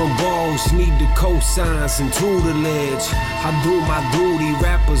 Cornballs need the cosigns and tutelage. I do my duty,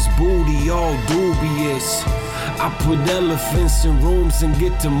 rappers booty all dubious. I put elephants in rooms and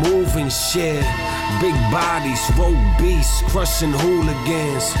get to moving shit. Big bodies, rogue beasts, crushing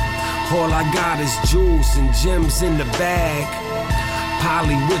hooligans. All I got is jewels and gems in the bag.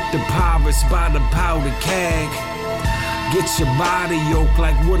 Polly with the pirates by the powder keg. Get your body yoked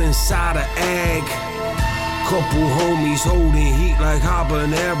like wood inside an egg. Couple homies holding heat like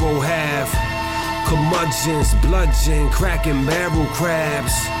habanero have. Curmudgeons, bludgeon, cracking barrel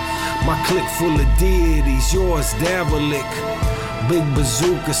crabs. My clique full of deities, yours derelict. Big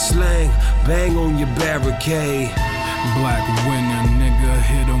bazooka slang, bang on your barricade. Black winner, nigga,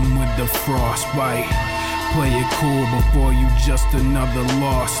 hit him with the frostbite. Play it cool before you just another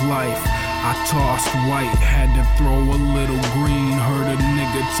lost life. I tossed white, had to throw a little green. Heard a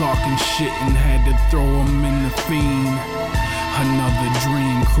nigga talking shit and had to throw him in the fiend. Another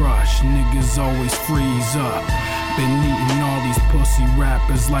dream crush, niggas always freeze up. Been eating all these pussy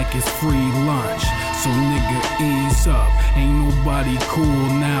rappers like it's free lunch. So nigga ease up, ain't nobody cool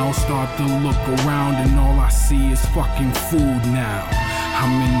now. Start to look around and all I see is fucking food now.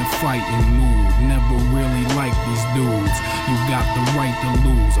 I'm in the fighting mood, never really like these dudes. You got the right to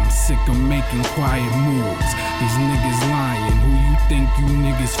lose, I'm sick of making quiet moves. These niggas lying, who you think you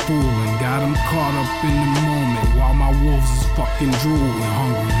niggas fooling? Got them caught up in the moment while my wolves is fucking drooling.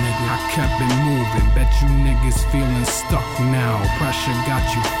 Hungry nigga, I kept it moving, bet you niggas feeling stuck now. Pressure got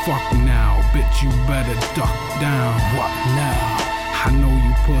you fucked now, bitch you better duck down. What now? I know you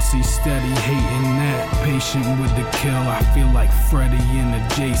pussy steady hating that. Patient with the kill, I feel like Freddy in a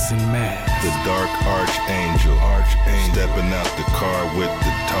Jason mask. The dark archangel, stepping out the car with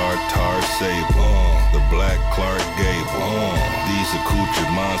the tartar sable. The black Clark Gable. These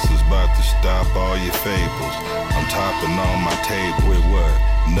accoutrement monsters about to stop all your fables. I'm topping on my table. With what?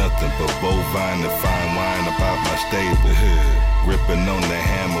 Nothing but bovine and fine wine about my stable. Gripping on the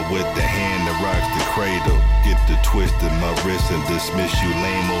hammer with the hand that rocks the cradle. Get the twist in my wrist and dismiss you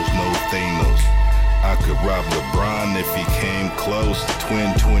lamos, no Thanos. I could rob LeBron if he came close. Twin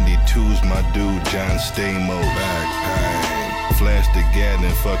 22's my dude, John Stamos. Back pain. Flash the gat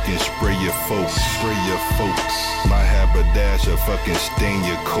and fucking spray your folks. Spray your folks. My haberdasher fucking stain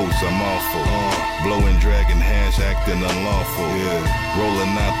your coats. I'm awful. Blowing dragon hash acting unlawful. Yeah.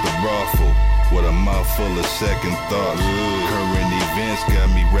 Rolling out the brothel with a mouth full of second thoughts. Current events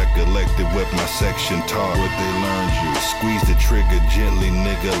got me recollected whip my section taught. What they learned you. Squeeze the trigger gently,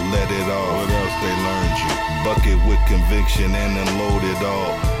 nigga, let it off. What else they learned you? Bucket with conviction and unload it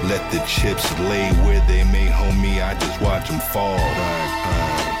all. Let the chips lay where they may, homie, I just watch them fall.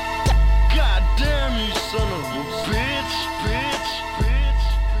 God damn you, son of a bitch, bitch, bitch,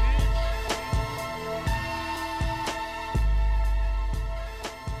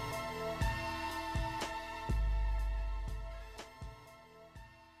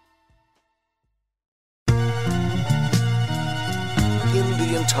 In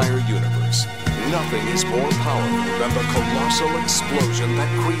the entire universe, nothing is more powerful than the colossal explosion that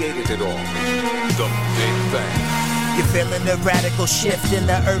created it all. The Big Bang. You're feeling the radical shift in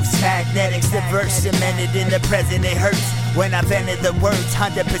the Earth's magnetics. The verse cemented in the present, it hurts. When I've entered the words,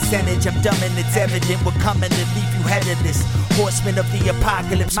 100%, I'm dumb and it's evident we're coming to leave you headless. Horseman of the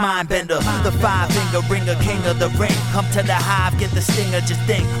apocalypse, mind bender. The 5-finger ringer, king of the ring. Come to the hive, get the stinger, just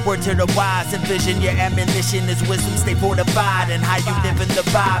think. Word to the wise, envision your ammunition is wisdom. Stay fortified and how you live in the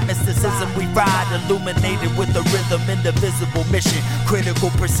vibe. Mysticism we ride, illuminated with the rhythm. Indivisible mission, critical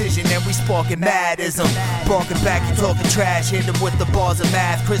precision, and we sparking madism. Barking back, you talking trash, hit them with the bars of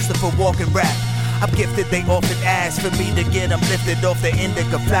math. Christopher Walken rap. I'm gifted, they often ask for me to get them lifted off the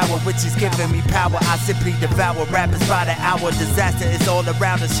indica flower, which is giving me power. I simply devour rappers by the hour. Disaster is all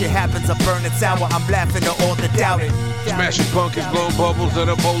around us, shit happens, I'm burning sour. I'm laughing at all the doubted. Smashing pumpkins, blowing bubbles in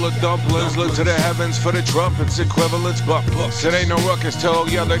a bowl of dumplings. Look to the heavens for the trumpets, equivalents, buckles. It ain't no ruckus, toe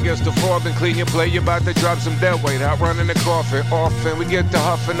yell against the floor. Been clean your play, you about to drop some dead weight. Outrunning the coffin, often we get to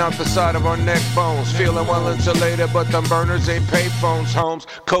huffing out the side of our neck bones. Feeling well insulated, but them burners ain't payphones. Homes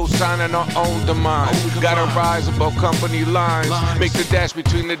co-signing our own demise. Gotta rise above company lines. Make the dash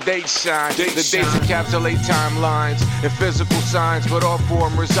between the dates shine. The dates encapsulate timelines and physical signs, but all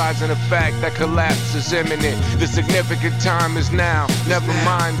form resides in the fact that collapse is imminent. The significant time is now. Never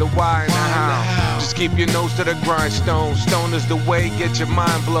mind the why and the how. Just keep your nose to the grindstone. Stone is the way, get your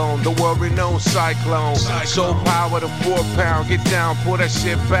mind blown. The world-renowned cyclone. Soul power to 4 pound. Get down, pull that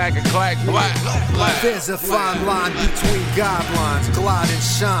shit back and clack black. There's a fine line between guidelines. Glide and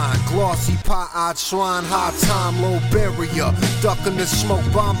shine. Glossy pie-eyed shrine. High time, low barrier. Ducking the smoke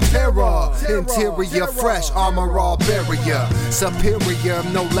bomb terror. Interior fresh, armor all barrier. Superior,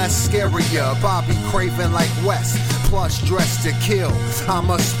 no less scarier. Bobby craving like West. Plus dressed to kill.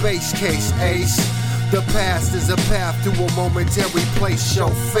 I'm a space case, ace. The past is a path to a momentary place, show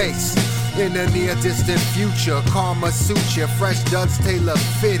face. In the near distant future, Karma Suture, fresh duds tailor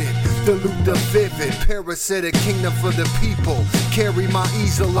fitted. Dilute the vivid, parasitic kingdom for the people. Carry my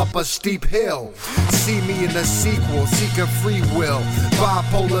easel up a steep hill. See me in the sequel, seeking free will.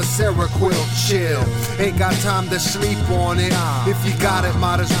 Bipolar Seroquel, chill. Ain't got time to sleep on it. If you got it,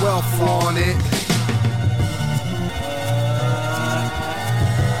 might as well flaunt it.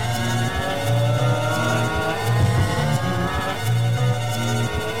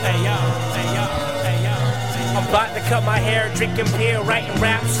 About to cut my hair, drinking beer, writing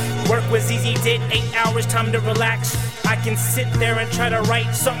raps. Work was easy, did 8 hours, time to relax. I can sit there and try to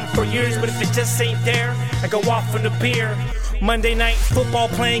write something for years, but if it just ain't there, I go off on the beer. Monday night football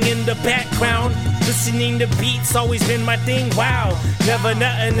playing in the background. Listening to beats, always been my thing, wow. Never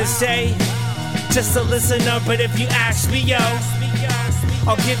nothing to say, just a listener, but if you ask me, yo,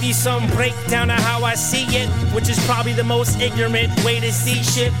 I'll give you some breakdown of how I see it, which is probably the most ignorant way to see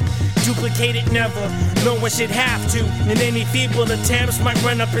shit. Duplicate it never, no one should have to. And any feeble attempts might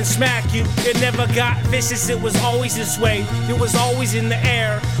run up and smack you. It never got vicious, it was always this way. It was always in the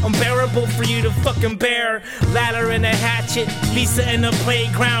air, unbearable for you to fucking bear. Ladder and a hatchet, Lisa in the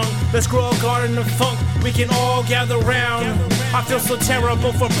playground. Let's grow a garden of funk, we can all gather round. I feel so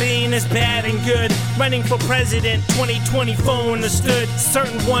terrible for being as bad and good. Running for president, 2024 understood.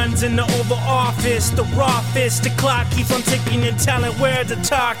 Certain ones in the Oval Office, the raw fist, the clock keeps on ticking and telling where the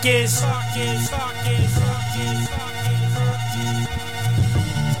talk is.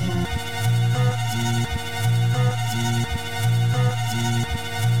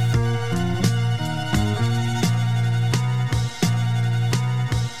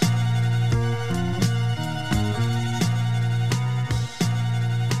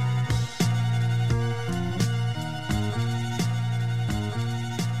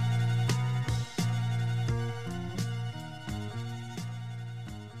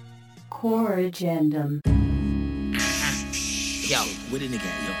 Core Agendum. Yo, where the nigga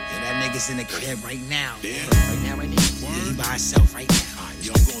at, yo? Yo, that nigga's in the crib right now. Yeah. Right now. Yeah, he by himself right now. Alright,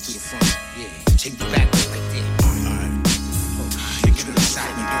 yo, I'm going to the front. Yeah, take the back way right there. Alright. Get to the side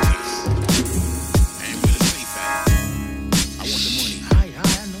of me, and where the safe at? I want the money. Alright, I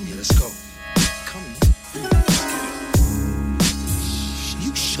know. Yeah, let's go. Come on. You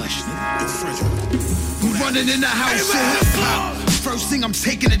shut flesh. We running in the house for hip-hop. First thing I'm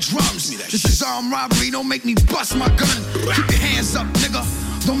taking the drums. This is armed robbery, don't make me bust my gun. Keep your hands up, nigga.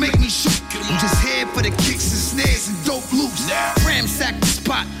 Don't make me shoot. I'm just here for the kicks and snares and dope loops. Ramsack the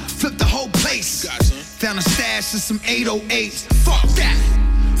spot, flip the whole place. Found a stash of some 808s. Fuck that.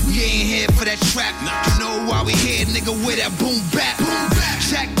 We ain't here for that trap. You know why we here, nigga, with that boom bap.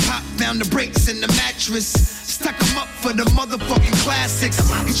 Jackpot, found the brakes in the mattress. Stuck him up for the motherfucking classics.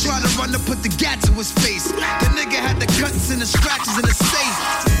 He tried to run to put the gat to his face. The nigga had the cuts and the scratches in the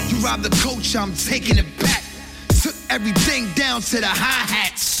safe. You robbed the coach, I'm taking it back. Took everything down to the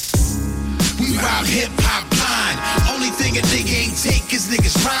hi-hats. We rob hip-hop blind. Only thing a nigga ain't take is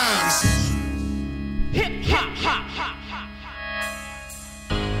niggas' rhymes. Hip-hop.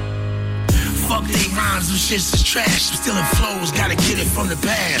 Fuck they rhymes, them shits is trash. I'm stealing flows, gotta get it from the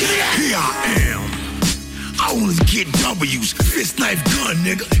past. Here I am. I only get W's, fist knife gun,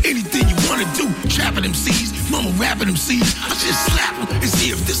 nigga. Anything you wanna do, trapping them C's, mama rapping them C's. I just slap them and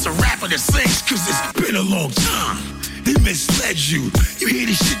see if this a rapper that sings, cause it's been a long time. They misled you. You hear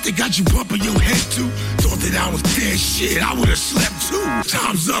the shit that got you bumping your head too? Thought that I was dead shit, I would've slept too.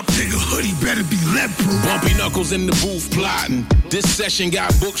 Time's up, nigga, hoodie better be lead-proof. Bumpy Knuckles in the booth plotting. This session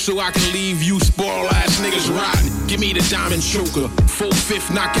got booked so I can leave you spoil ass niggas rotten. Give me the diamond choker,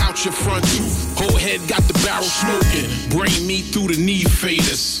 4/5 knock out your front tooth. Whole head got the barrel smoking. Brain meat through the knee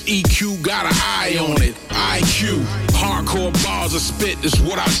faders. EQ got an eye on it. IQ, hardcore bars of spit is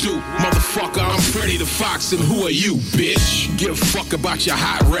what I do. Motherfucker, I'm Freddy the Fox and who are you, bitch? Give a fuck about your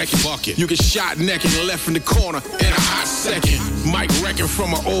hot record. Fuck it. You get shot naked and left in the corner in a hot second. Mike wrecking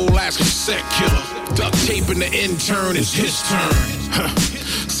from an old ass cassette killer. Duct taping the intern is his turn.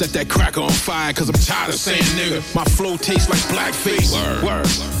 Set that cracker on fire cause I'm tired of saying nigga. My flow tastes like blackface. Word.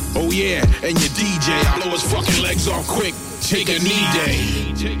 Oh yeah, and your DJ, I blow his fucking legs off quick. Take a knee day.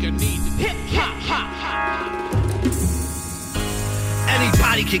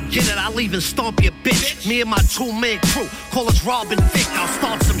 Anybody can get it, I'll even stomp your bitch. Me and my two-man crew, call us Robin Vic, I'll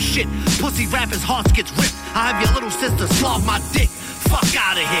start some shit. Pussy rappers' hearts gets ripped. I have your little sister slob my dick. Fuck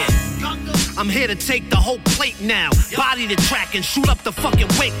out of here. I'm here to take the whole plate now. Body the track and shoot up the fucking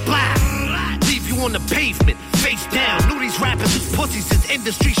wake. Black. Leave you on the pavement, face down. Knew these rappers was pussies since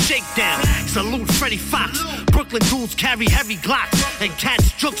industry shakedown. Salute Freddie Fox. Brooklyn dudes carry heavy Glocks. And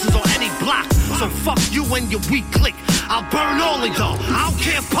cats jokes is on any block. So fuck you and your weak clique. I'll burn all of y'all. I don't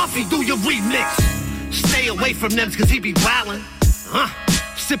care if Puffy do your remix. Stay away from them cause he be wildin'.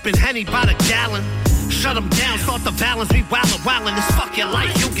 Sippin' Henny by the gallon. Shut him down, start the balance. We wildin'. This fuck your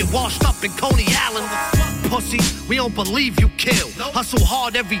life. You get washed up in Coney Island. Pussy, we don't believe you kill. Hustle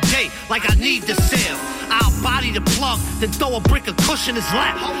hard every day like I need to sell. I'll body the plug, then throw a brick of kush in his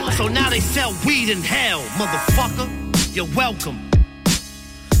lap. So now they sell weed in hell, motherfucker. You're welcome.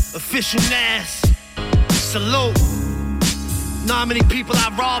 Official Nas, salute. Know how many people I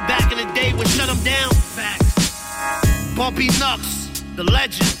robbed back in the day would shut them down? Facts. Bumpy Knucks, the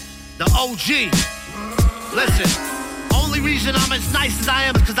legend, the OG. Listen, only reason I'm as nice as I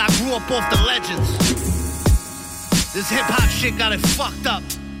am is cause I grew up off the legends. This hip-hop shit got it fucked up.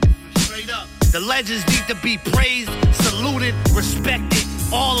 Straight up. The legends need to be praised, saluted, respected,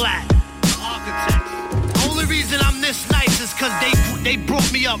 all that. The architects. Only reason I'm this nice is cause they brought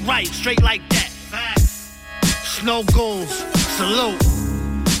me up right, straight like that. Facts. Snow Goons, salute.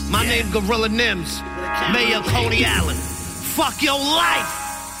 My name Gorilla Nims, Mayor Coney Island. Fuck your life.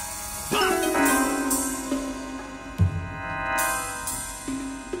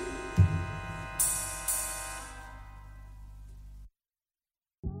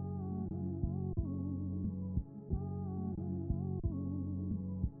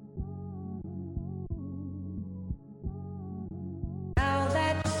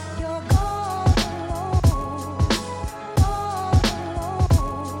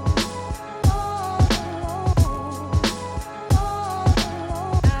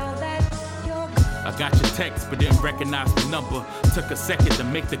 But didn't recognize the number. Took a second to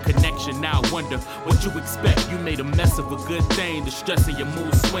make the connection. Now I wonder what you expect. You made a mess of a good thing. The stress of your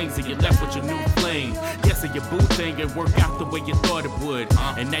mood swings and you left with your new flame. Yes, and your boo thing ain't work out the way you thought it would.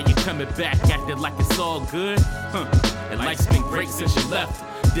 And now you're coming back acting like it's all good. And life's been great since you left.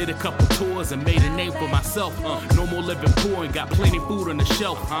 Did a couple tours and made a name for myself. No more living poor and got plenty food on the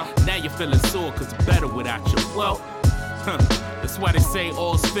shelf. Now you're feeling sore cause it's better without you. Well, that's why they say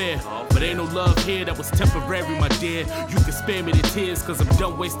all's fair. But ain't no love here, that was temporary, my dear. You can spare me the tears, cause I'm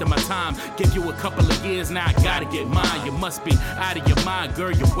done wasting my time. Give you a couple of years, now I gotta get mine. You must be out of your mind,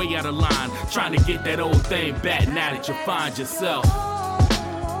 girl, you're way out of line. Trying to get that old thing back now that you find yourself.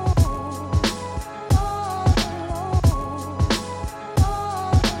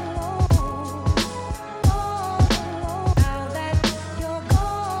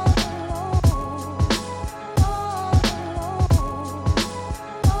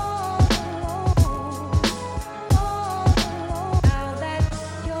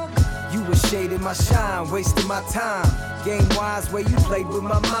 shading my shine, wasting my time. Game wise, where you played with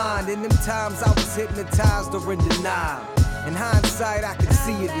my mind. In them times I was hypnotized or in denial. In hindsight, I could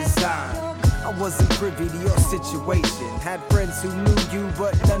see a design. I wasn't privy to your situation. Had friends who knew you,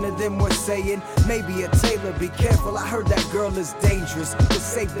 but none of them were saying, maybe a tailor, be careful, I heard that girl is dangerous.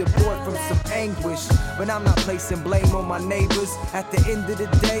 Just save the boy from some anguish. But I'm not placing blame on my neighbors. At the end of the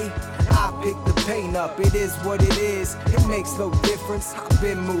day, I pick the pain up. It is what it is, it makes no difference. I've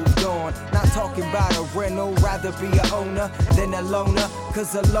been moved on. Not talking about a rental, rather be a owner than a loner.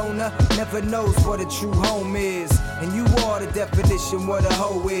 Cause a loner never knows what a true home is. And you are the definition what a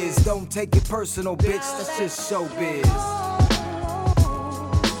hoe is. Don't take it personal, bitch, that's just showbiz.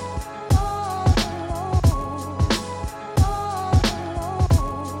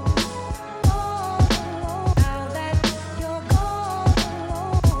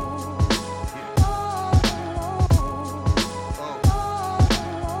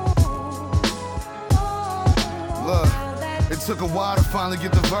 Took a while to finally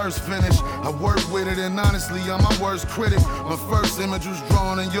get the verse finished. I worked with it and honestly I'm my worst critic. My first image was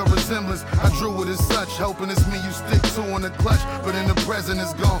drawn in your resemblance. I drew it as such, hoping it's me you stick to in the clutch. But in the present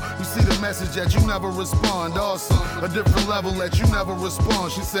it's gone. You see the message that you never respond. Also, a different level that you never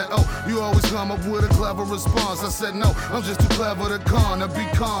respond. She said, oh, you always come up with a clever response. I said, no, I'm just too clever to con. To be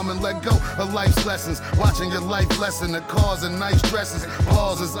calm and let go of life's lessons. Watching your life lesson, the cars and nice dresses.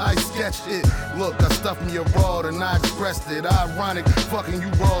 Pause as I sketched it. Look, I stuffed me abroad and I expressed it. Ironic, fucking you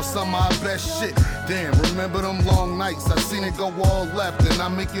raw, some of my best shit. Damn, remember them long nights? I seen it go all left and I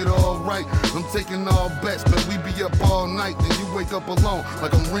make it all right. I'm taking all bets, but we be up all night. Then you wake up alone,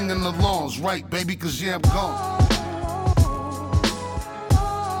 like I'm ringing the alarms. Right, baby, cause yeah, I'm gone.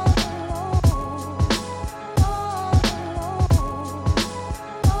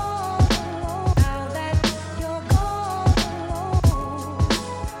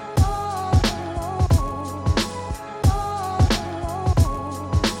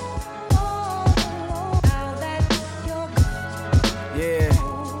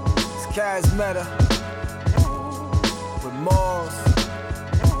 Meta with Mars,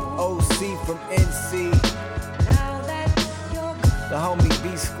 OC from NC, the homie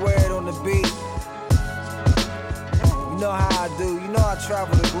B Squared on the beat. You know how I do, you know I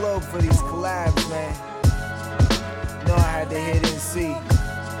travel the globe for these collabs, man. You know I had to hit NC.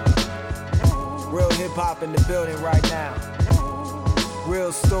 Real hip hop in the building right now.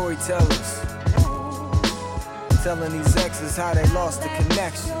 Real storytellers, telling these exes how they lost the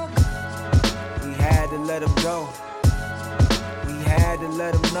connection. We had to let them go. We had to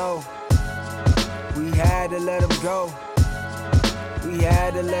let them know. We had to let them go. We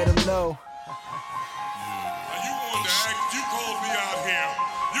had to let them know. Now you wanted to act, you called me out here.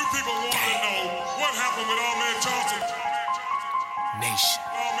 You people wanted to know what happened with Ahmed Johnson. Nation.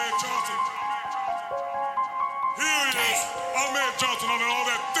 Ahmed Johnson. Here he is. Ahmed Johnson under all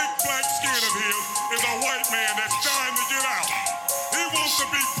that thick black skin of his is a white man that's dying to get out. He wants to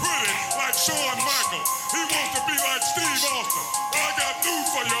be pretty like Shawn Michaels. He wants to be like Steve Austin. But I got news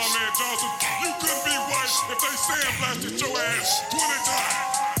for you, Ahmed Johnson. You couldn't be white if they sandblasted your ass 20 times.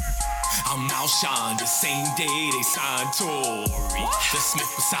 I'm now Sean, the same day they signed Tory. The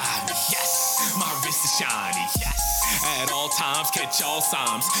Smith beside me, yes. My wrist is shiny, yes. At all times, catch all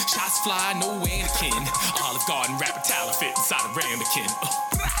signs. Shots fly, no Anakin. Olive Garden, rapper talent fit inside a ramekin.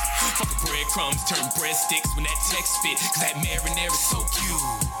 Fucking breadcrumbs turn breadsticks when that text fit. Cause that marinara is so cute.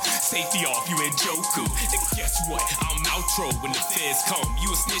 Safety off, you in Joku. Nigga, guess what? I'm outro when the feds come.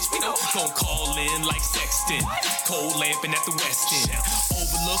 You a snitch, we know. Gon' call in like Sexton. Cold lamping at the West End.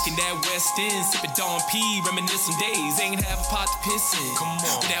 Overlooking that West End. Sipping Dawn P, reminiscing days. Ain't have a pot to piss in. Come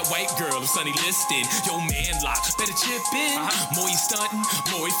on. With that white girl, I'm Sunny listing. Yo, man, lock, better chip in. More you stunting,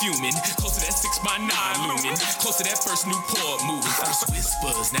 more you fuming. Close to that 6x9 looming. Close to that first Newport moving. First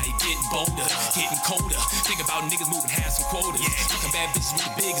whispers, now you getting bolder. Getting colder. Think about niggas moving half some quotas. Fucking bad bitches with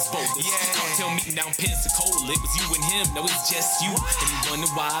the biggest boulders. Cartel meeting down Pensacola. It was you and him, no, it's just you. And you wonder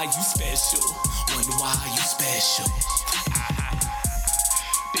why you special. Wonder why you special.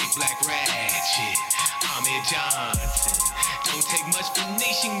 Big black ratchet, Ahmed Johnson. Don't take much for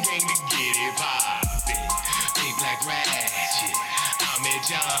Nation Gang to get it poppin'. Big black ratchet, Ahmed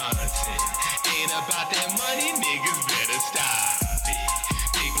Johnson. Ain't about that money, niggas better stop it.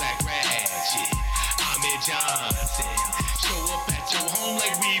 Big black ratchet, Ahmed Johnson. Show up at your home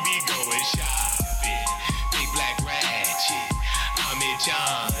like we be going shopping. Big black ratchet, Ahmed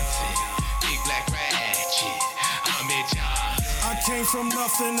Johnson. Big black ratchet, Ahmed Johnson. I came from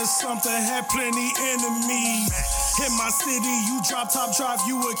nothing to something, had plenty enemies. In my city, you drop top drive,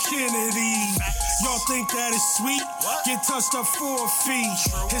 you a Kennedy. Y'all think that is sweet? Get touched up for a fee.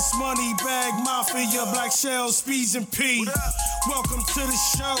 It's Money Bag Mafia, Black Shell, Speeds and P. Welcome to the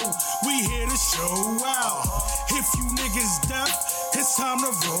show, we here to show out. If you niggas deaf, it's time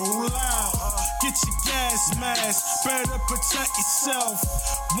to roll out. Get your gas mask, better protect yourself.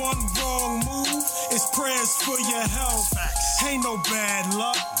 One wrong move is prayers for your health. Ain't no bad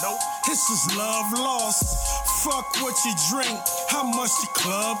luck, this is love lost. Fuck what you drink, how much the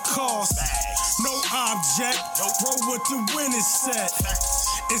club cost. No object, roll with the winning set.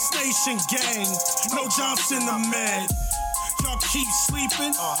 It's Nation Gang, no Johnson the Med. Y'all keep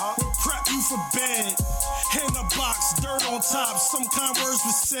sleeping, we'll prep you for bed. In a box, dirt on top, some kind words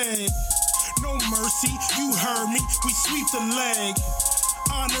were said. No mercy, you heard me, we sweep the leg.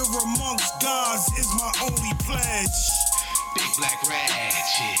 Honor amongst gods is my only pledge. Big Black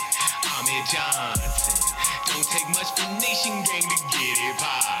Ratchet, Ahmed Johnson. Don't take much for Nation Gang to get it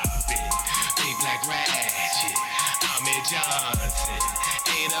poppin'. Big Black Ratchet, Ahmed Johnson.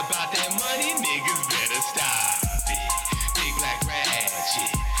 Ain't about that money, niggas better stop it. Big Black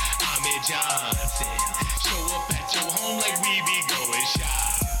Ratchet, Ahmed Johnson. Show up at your home like we be going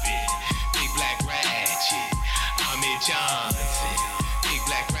shopping. Big Black Ratchet, Ahmed Johnson. Big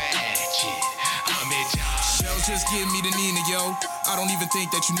Black Ratchet, Ahmed Johnson. Yo, just give me the Nina, yo. I don't even think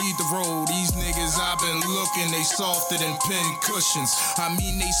that you need the road. These niggas I've been looking, they softer than pin cushions. I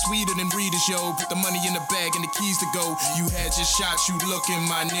mean, they sweeter than readers, yo. Put the money in the bag and the keys to go. You had your shots, you looking,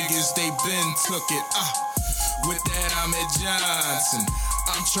 my niggas, they been took it. With that, I'm at Johnson.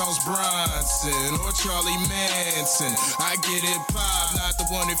 I'm Charles Bronson or Charlie Manson. I get it pop, not the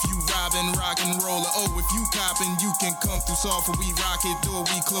one if you robbing, rock and roller. Oh, if you copping, you can come through soft and we rock it. Door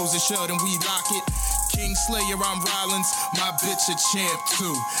we close it shut and we lock it. King Slayer, I'm Rollins, my bitch a champ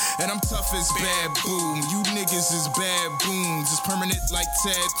too. And I'm tough as baboon, you niggas is baboons. It's permanent like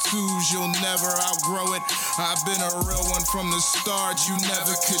tattoos, you'll never outgrow it. I've been a real one from the start, you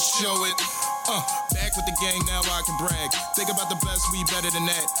never could show it. Back with the gang, now I can brag. Think about the best, we better than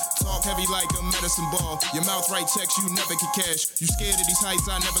that. Talk heavy like a medicine ball. Your mouth right checks, you never can cash. You scared of these heights,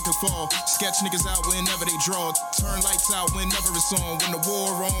 I never could fall. Sketch niggas out whenever they draw. Turn lights out whenever it's on. When the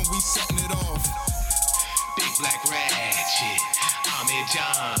war on, we setting it off. Big Black Ratchet, Ahmed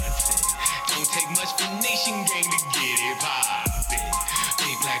Johnson. Don't take much for Nation Gang to get it poppin'.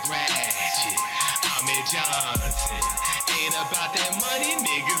 Big Black Ratchet, Ahmed Johnson. Ain't about that money,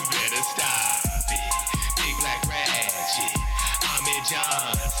 niggas better stop it. Big Black Ratchet, Ahmed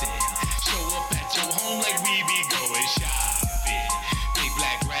Johnson. Show up at your home like we be going shopping. Big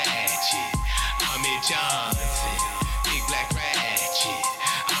Black Ratchet, Ahmed Johnson. Big Black Ratchet,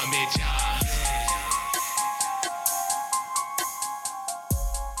 Ahmed Johnson.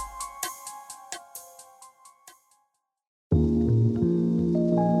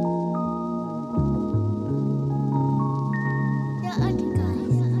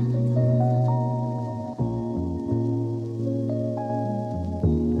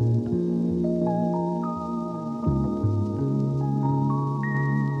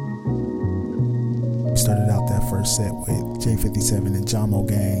 Started out that first set with J57 and Jamo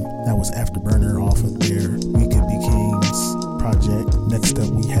Gang. That was Afterburner off of their We Could Be Kings project. Next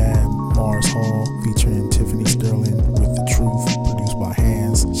up we had Mars Hall featuring Tiffany Sterling with The Truth, produced by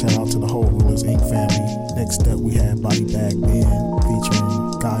Hands. Shout out to the whole Rulers Inc. family. Next up we had Body Bag Ben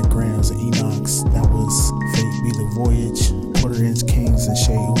featuring Guy Grams and Enox. That was Fate Be The Voyage. Quarter Inch Kings and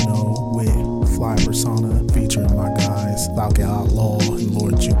Shay Uno with Fly Persona featuring my guys Falcon Outlaw and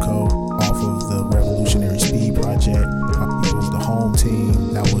Lord Juco off of the Revolutionary Speed project. My people's the home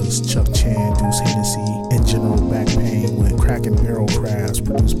team. That was Chuck Chan, Deuce Hennessy, and General Back Pain with Crack and Barrel Crafts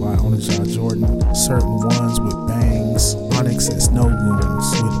produced by Onijah Jordan. Certain Ones with Bangs, Onyx and Snow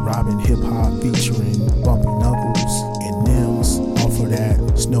Goons with Robin Hip Hop featuring Bumpy Knuckles and Nims. Off of that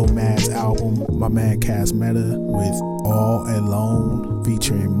Snowmad's album, my man Cass Meta with All Alone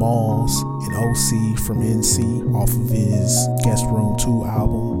featuring Malls and OC from NC off of his Guest Room 2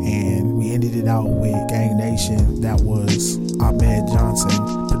 album. And we ended it out with Gang Nation. That was Ahmed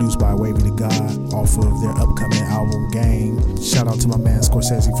Johnson, produced by Wavy the God off of their upcoming album Gang. Shout out to my man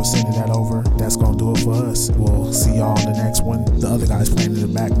Scorsese for sending that over. That's gonna do it for us. We'll see y'all on the next one. The other guys playing in the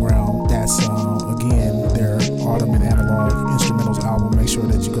background, that's again their Autumn and Analog Instrumentals album. Make sure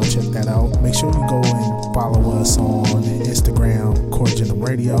that you go check that out. Make sure you go and follow us on Instagram, Corgenum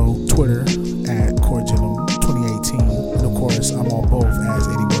Radio, Twitter at Corgenum 2018, and of course I'm on both as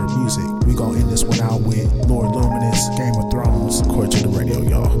Eddie Word Music. We gonna end this one out with Lord Luminous, Game of Thrones, Corgenum Radio,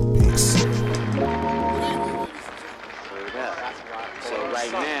 y'all. Peace. So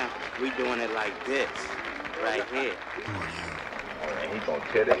right now we doing it like this, right here. and he gonna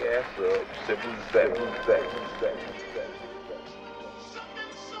tear their ass up. Simple as that.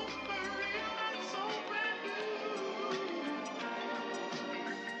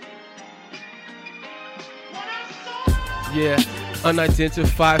 Yeah,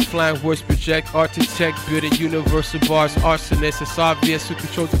 unidentified flying words project, architect, building universal bars, arsonist. It's obvious who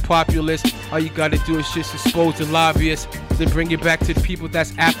controls the populace. All you gotta do is just expose the lobbyists, then bring it back to the people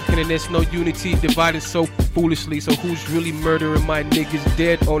that's African, and there's no unity, divided so foolishly. So who's really murdering my niggas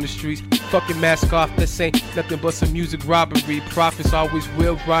dead on the streets? Fucking mask off, this ain't nothing but some music robbery. Prophets always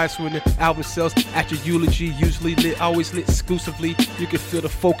will rise when the album sells at your eulogy. Usually lit, always lit exclusively. You can feel the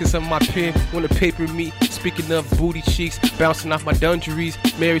focus of my pen when the paper meet. Speaking of booty cheeks, bouncing off my dungarees.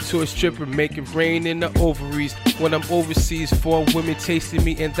 Married to a stripper, making rain in the ovaries. When I'm overseas, 4 women tasting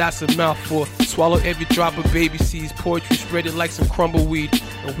me, and that's a mouthful. Swallow every drop of baby seeds. Poetry spread it like some crumbleweed.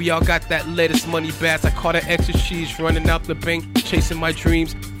 And we all got that lettuce money bass. I caught an extra cheese running out the bank, chasing my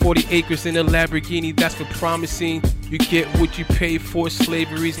dreams. 40 acres in a Lamborghini, that's for promising. You get what you pay for.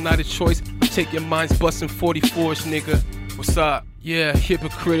 Slavery's not a choice. Take your minds busting 44s, nigga. What's up? Yeah,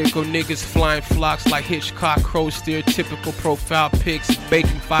 hypocritical niggas flying flocks like Hitchcock crows, stereotypical profile pics,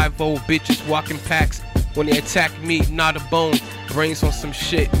 baking 5-0 bitches walking packs. When they attack me, not a bone. Brains on some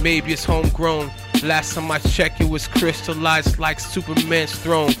shit, maybe it's homegrown. Last time I checked, it was crystallized like Superman's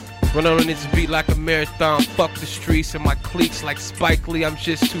throne. Running on this beat like a marathon, fuck the streets and my cliques like Spike Lee. I'm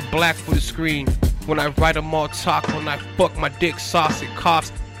just too black for the screen. When I write them all talk, when I fuck my dick sauce, it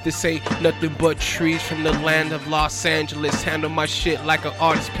coughs. This ain't nothing but trees from the land of Los Angeles. Handle my shit like an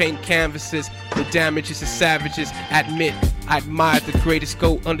artist paint canvases. The damages the savages admit. I admire the greatest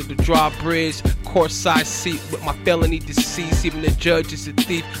go under the drawbridge. Court-side seat with my felony deceased. Even the judge is a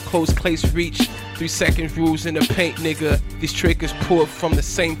thief. Close place reach. 3 seconds rules in the paint, nigga. These triggers pulled from the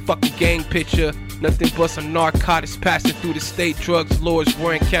same fucking gang picture. Nothing but some narcotics passing through the state. Drugs, lords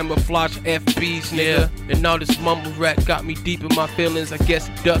wearing camouflage FBs, nigga. And all this mumble rap got me deep in my feelings. I guess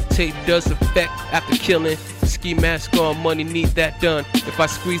duct tape does affect after killing. Ski mask on, money need that done. If I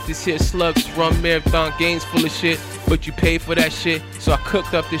squeeze this here slugs, run marathon games full of shit. But you pay for that shit, so I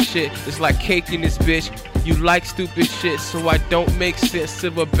cooked up this shit. It's like cake in this bitch. You like stupid shit, so I don't make sense.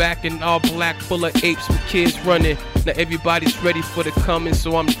 Silver back and all black, full of apes with kids running. Now everybody's ready for the coming,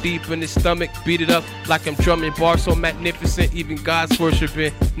 so I'm deep in the stomach. Beat it up like I'm drumming. Bars so magnificent, even God's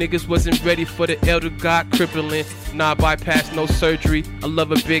worshiping. Niggas wasn't ready for the elder God crippling. Nah, bypass, no surgery. I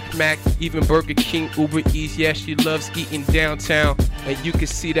love a Big Mac, even Burger King, Uber Eats. Yeah, she loves eating downtown, and you can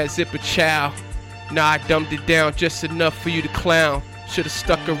see that zipper chow. Nah, I dumbed it down just enough for you to clown. Should've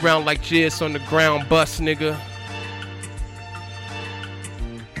stuck around like jizz on the ground, bus, nigga.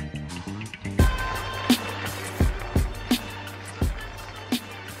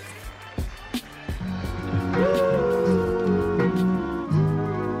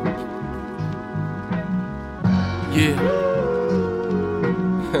 Yeah.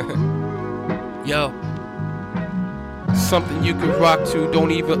 Yo. Something you can rock to.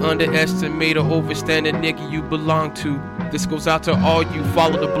 Don't even underestimate or overstand the nigga you belong to. This goes out to all you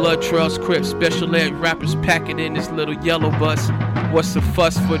follow the blood trails, Crips, special ed rappers packing in this little yellow bus. What's the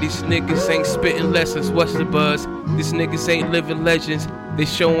fuss for these niggas? Ain't spitting lessons, what's the buzz? These niggas ain't living legends, they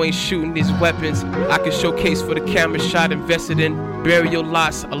show ain't shooting these weapons. I can showcase for the camera shot invested in burial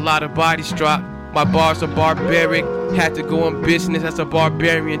lots, a lot of bodies drop. My bars are barbaric, had to go on business as a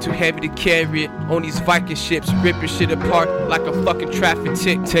barbarian, too heavy to carry it on these Viking ships, ripping shit apart like a fucking traffic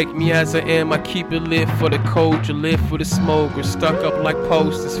tick. Take me as I am, I keep it lit for the cold, you live for the smoke, or stuck up like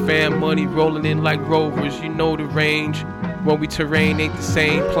posters, fan money rolling in like rovers, you know the range. When we terrain ain't the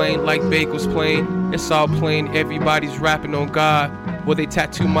same, plain like bagels plain, it's all plain, everybody's rapping on God. Well, they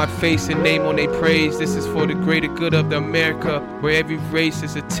tattoo my face and name on their praise. This is for the greater good of the America, where every race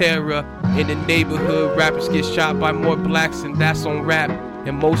is a terror. In the neighborhood, rappers get shot by more blacks, and that's on rap.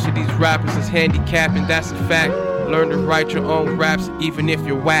 And most of these rappers is handicapped, and that's a fact. Learn to write your own raps, even if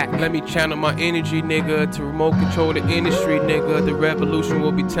you're whack. Let me channel my energy, nigga, to remote control the industry, nigga. The revolution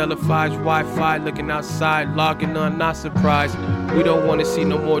will be televised, Wi-Fi, looking outside, logging on, not surprised. We don't want to see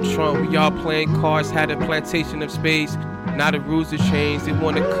no more Trump. We all playing cards, had a plantation of spades. Now the rules have changed, they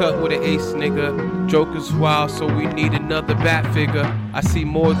wanna cut with an ace, nigga. Joker's wild, so we need another bat figure. I see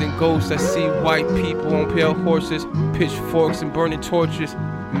more than ghosts, I see white people on pale horses, pitchforks and burning torches.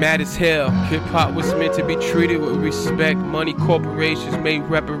 Mad as hell, hip-hop was meant to be treated with respect. Money corporations made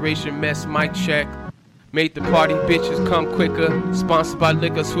reparation mess, mic check. Made the party bitches come quicker. Sponsored by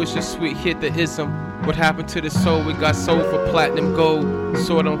liquor, swisher, sweet hit the ism. What happened to the soul? We got sold for platinum gold.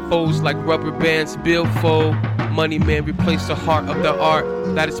 Sword unfolds like rubber bands, billfold. Money man replaced the heart of the art.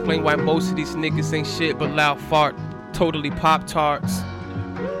 That explains why most of these niggas ain't shit but loud fart. Totally Pop-Tarts.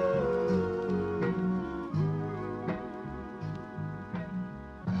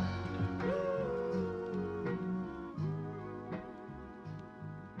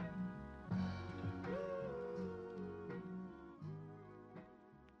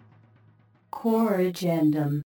 Core Agendum.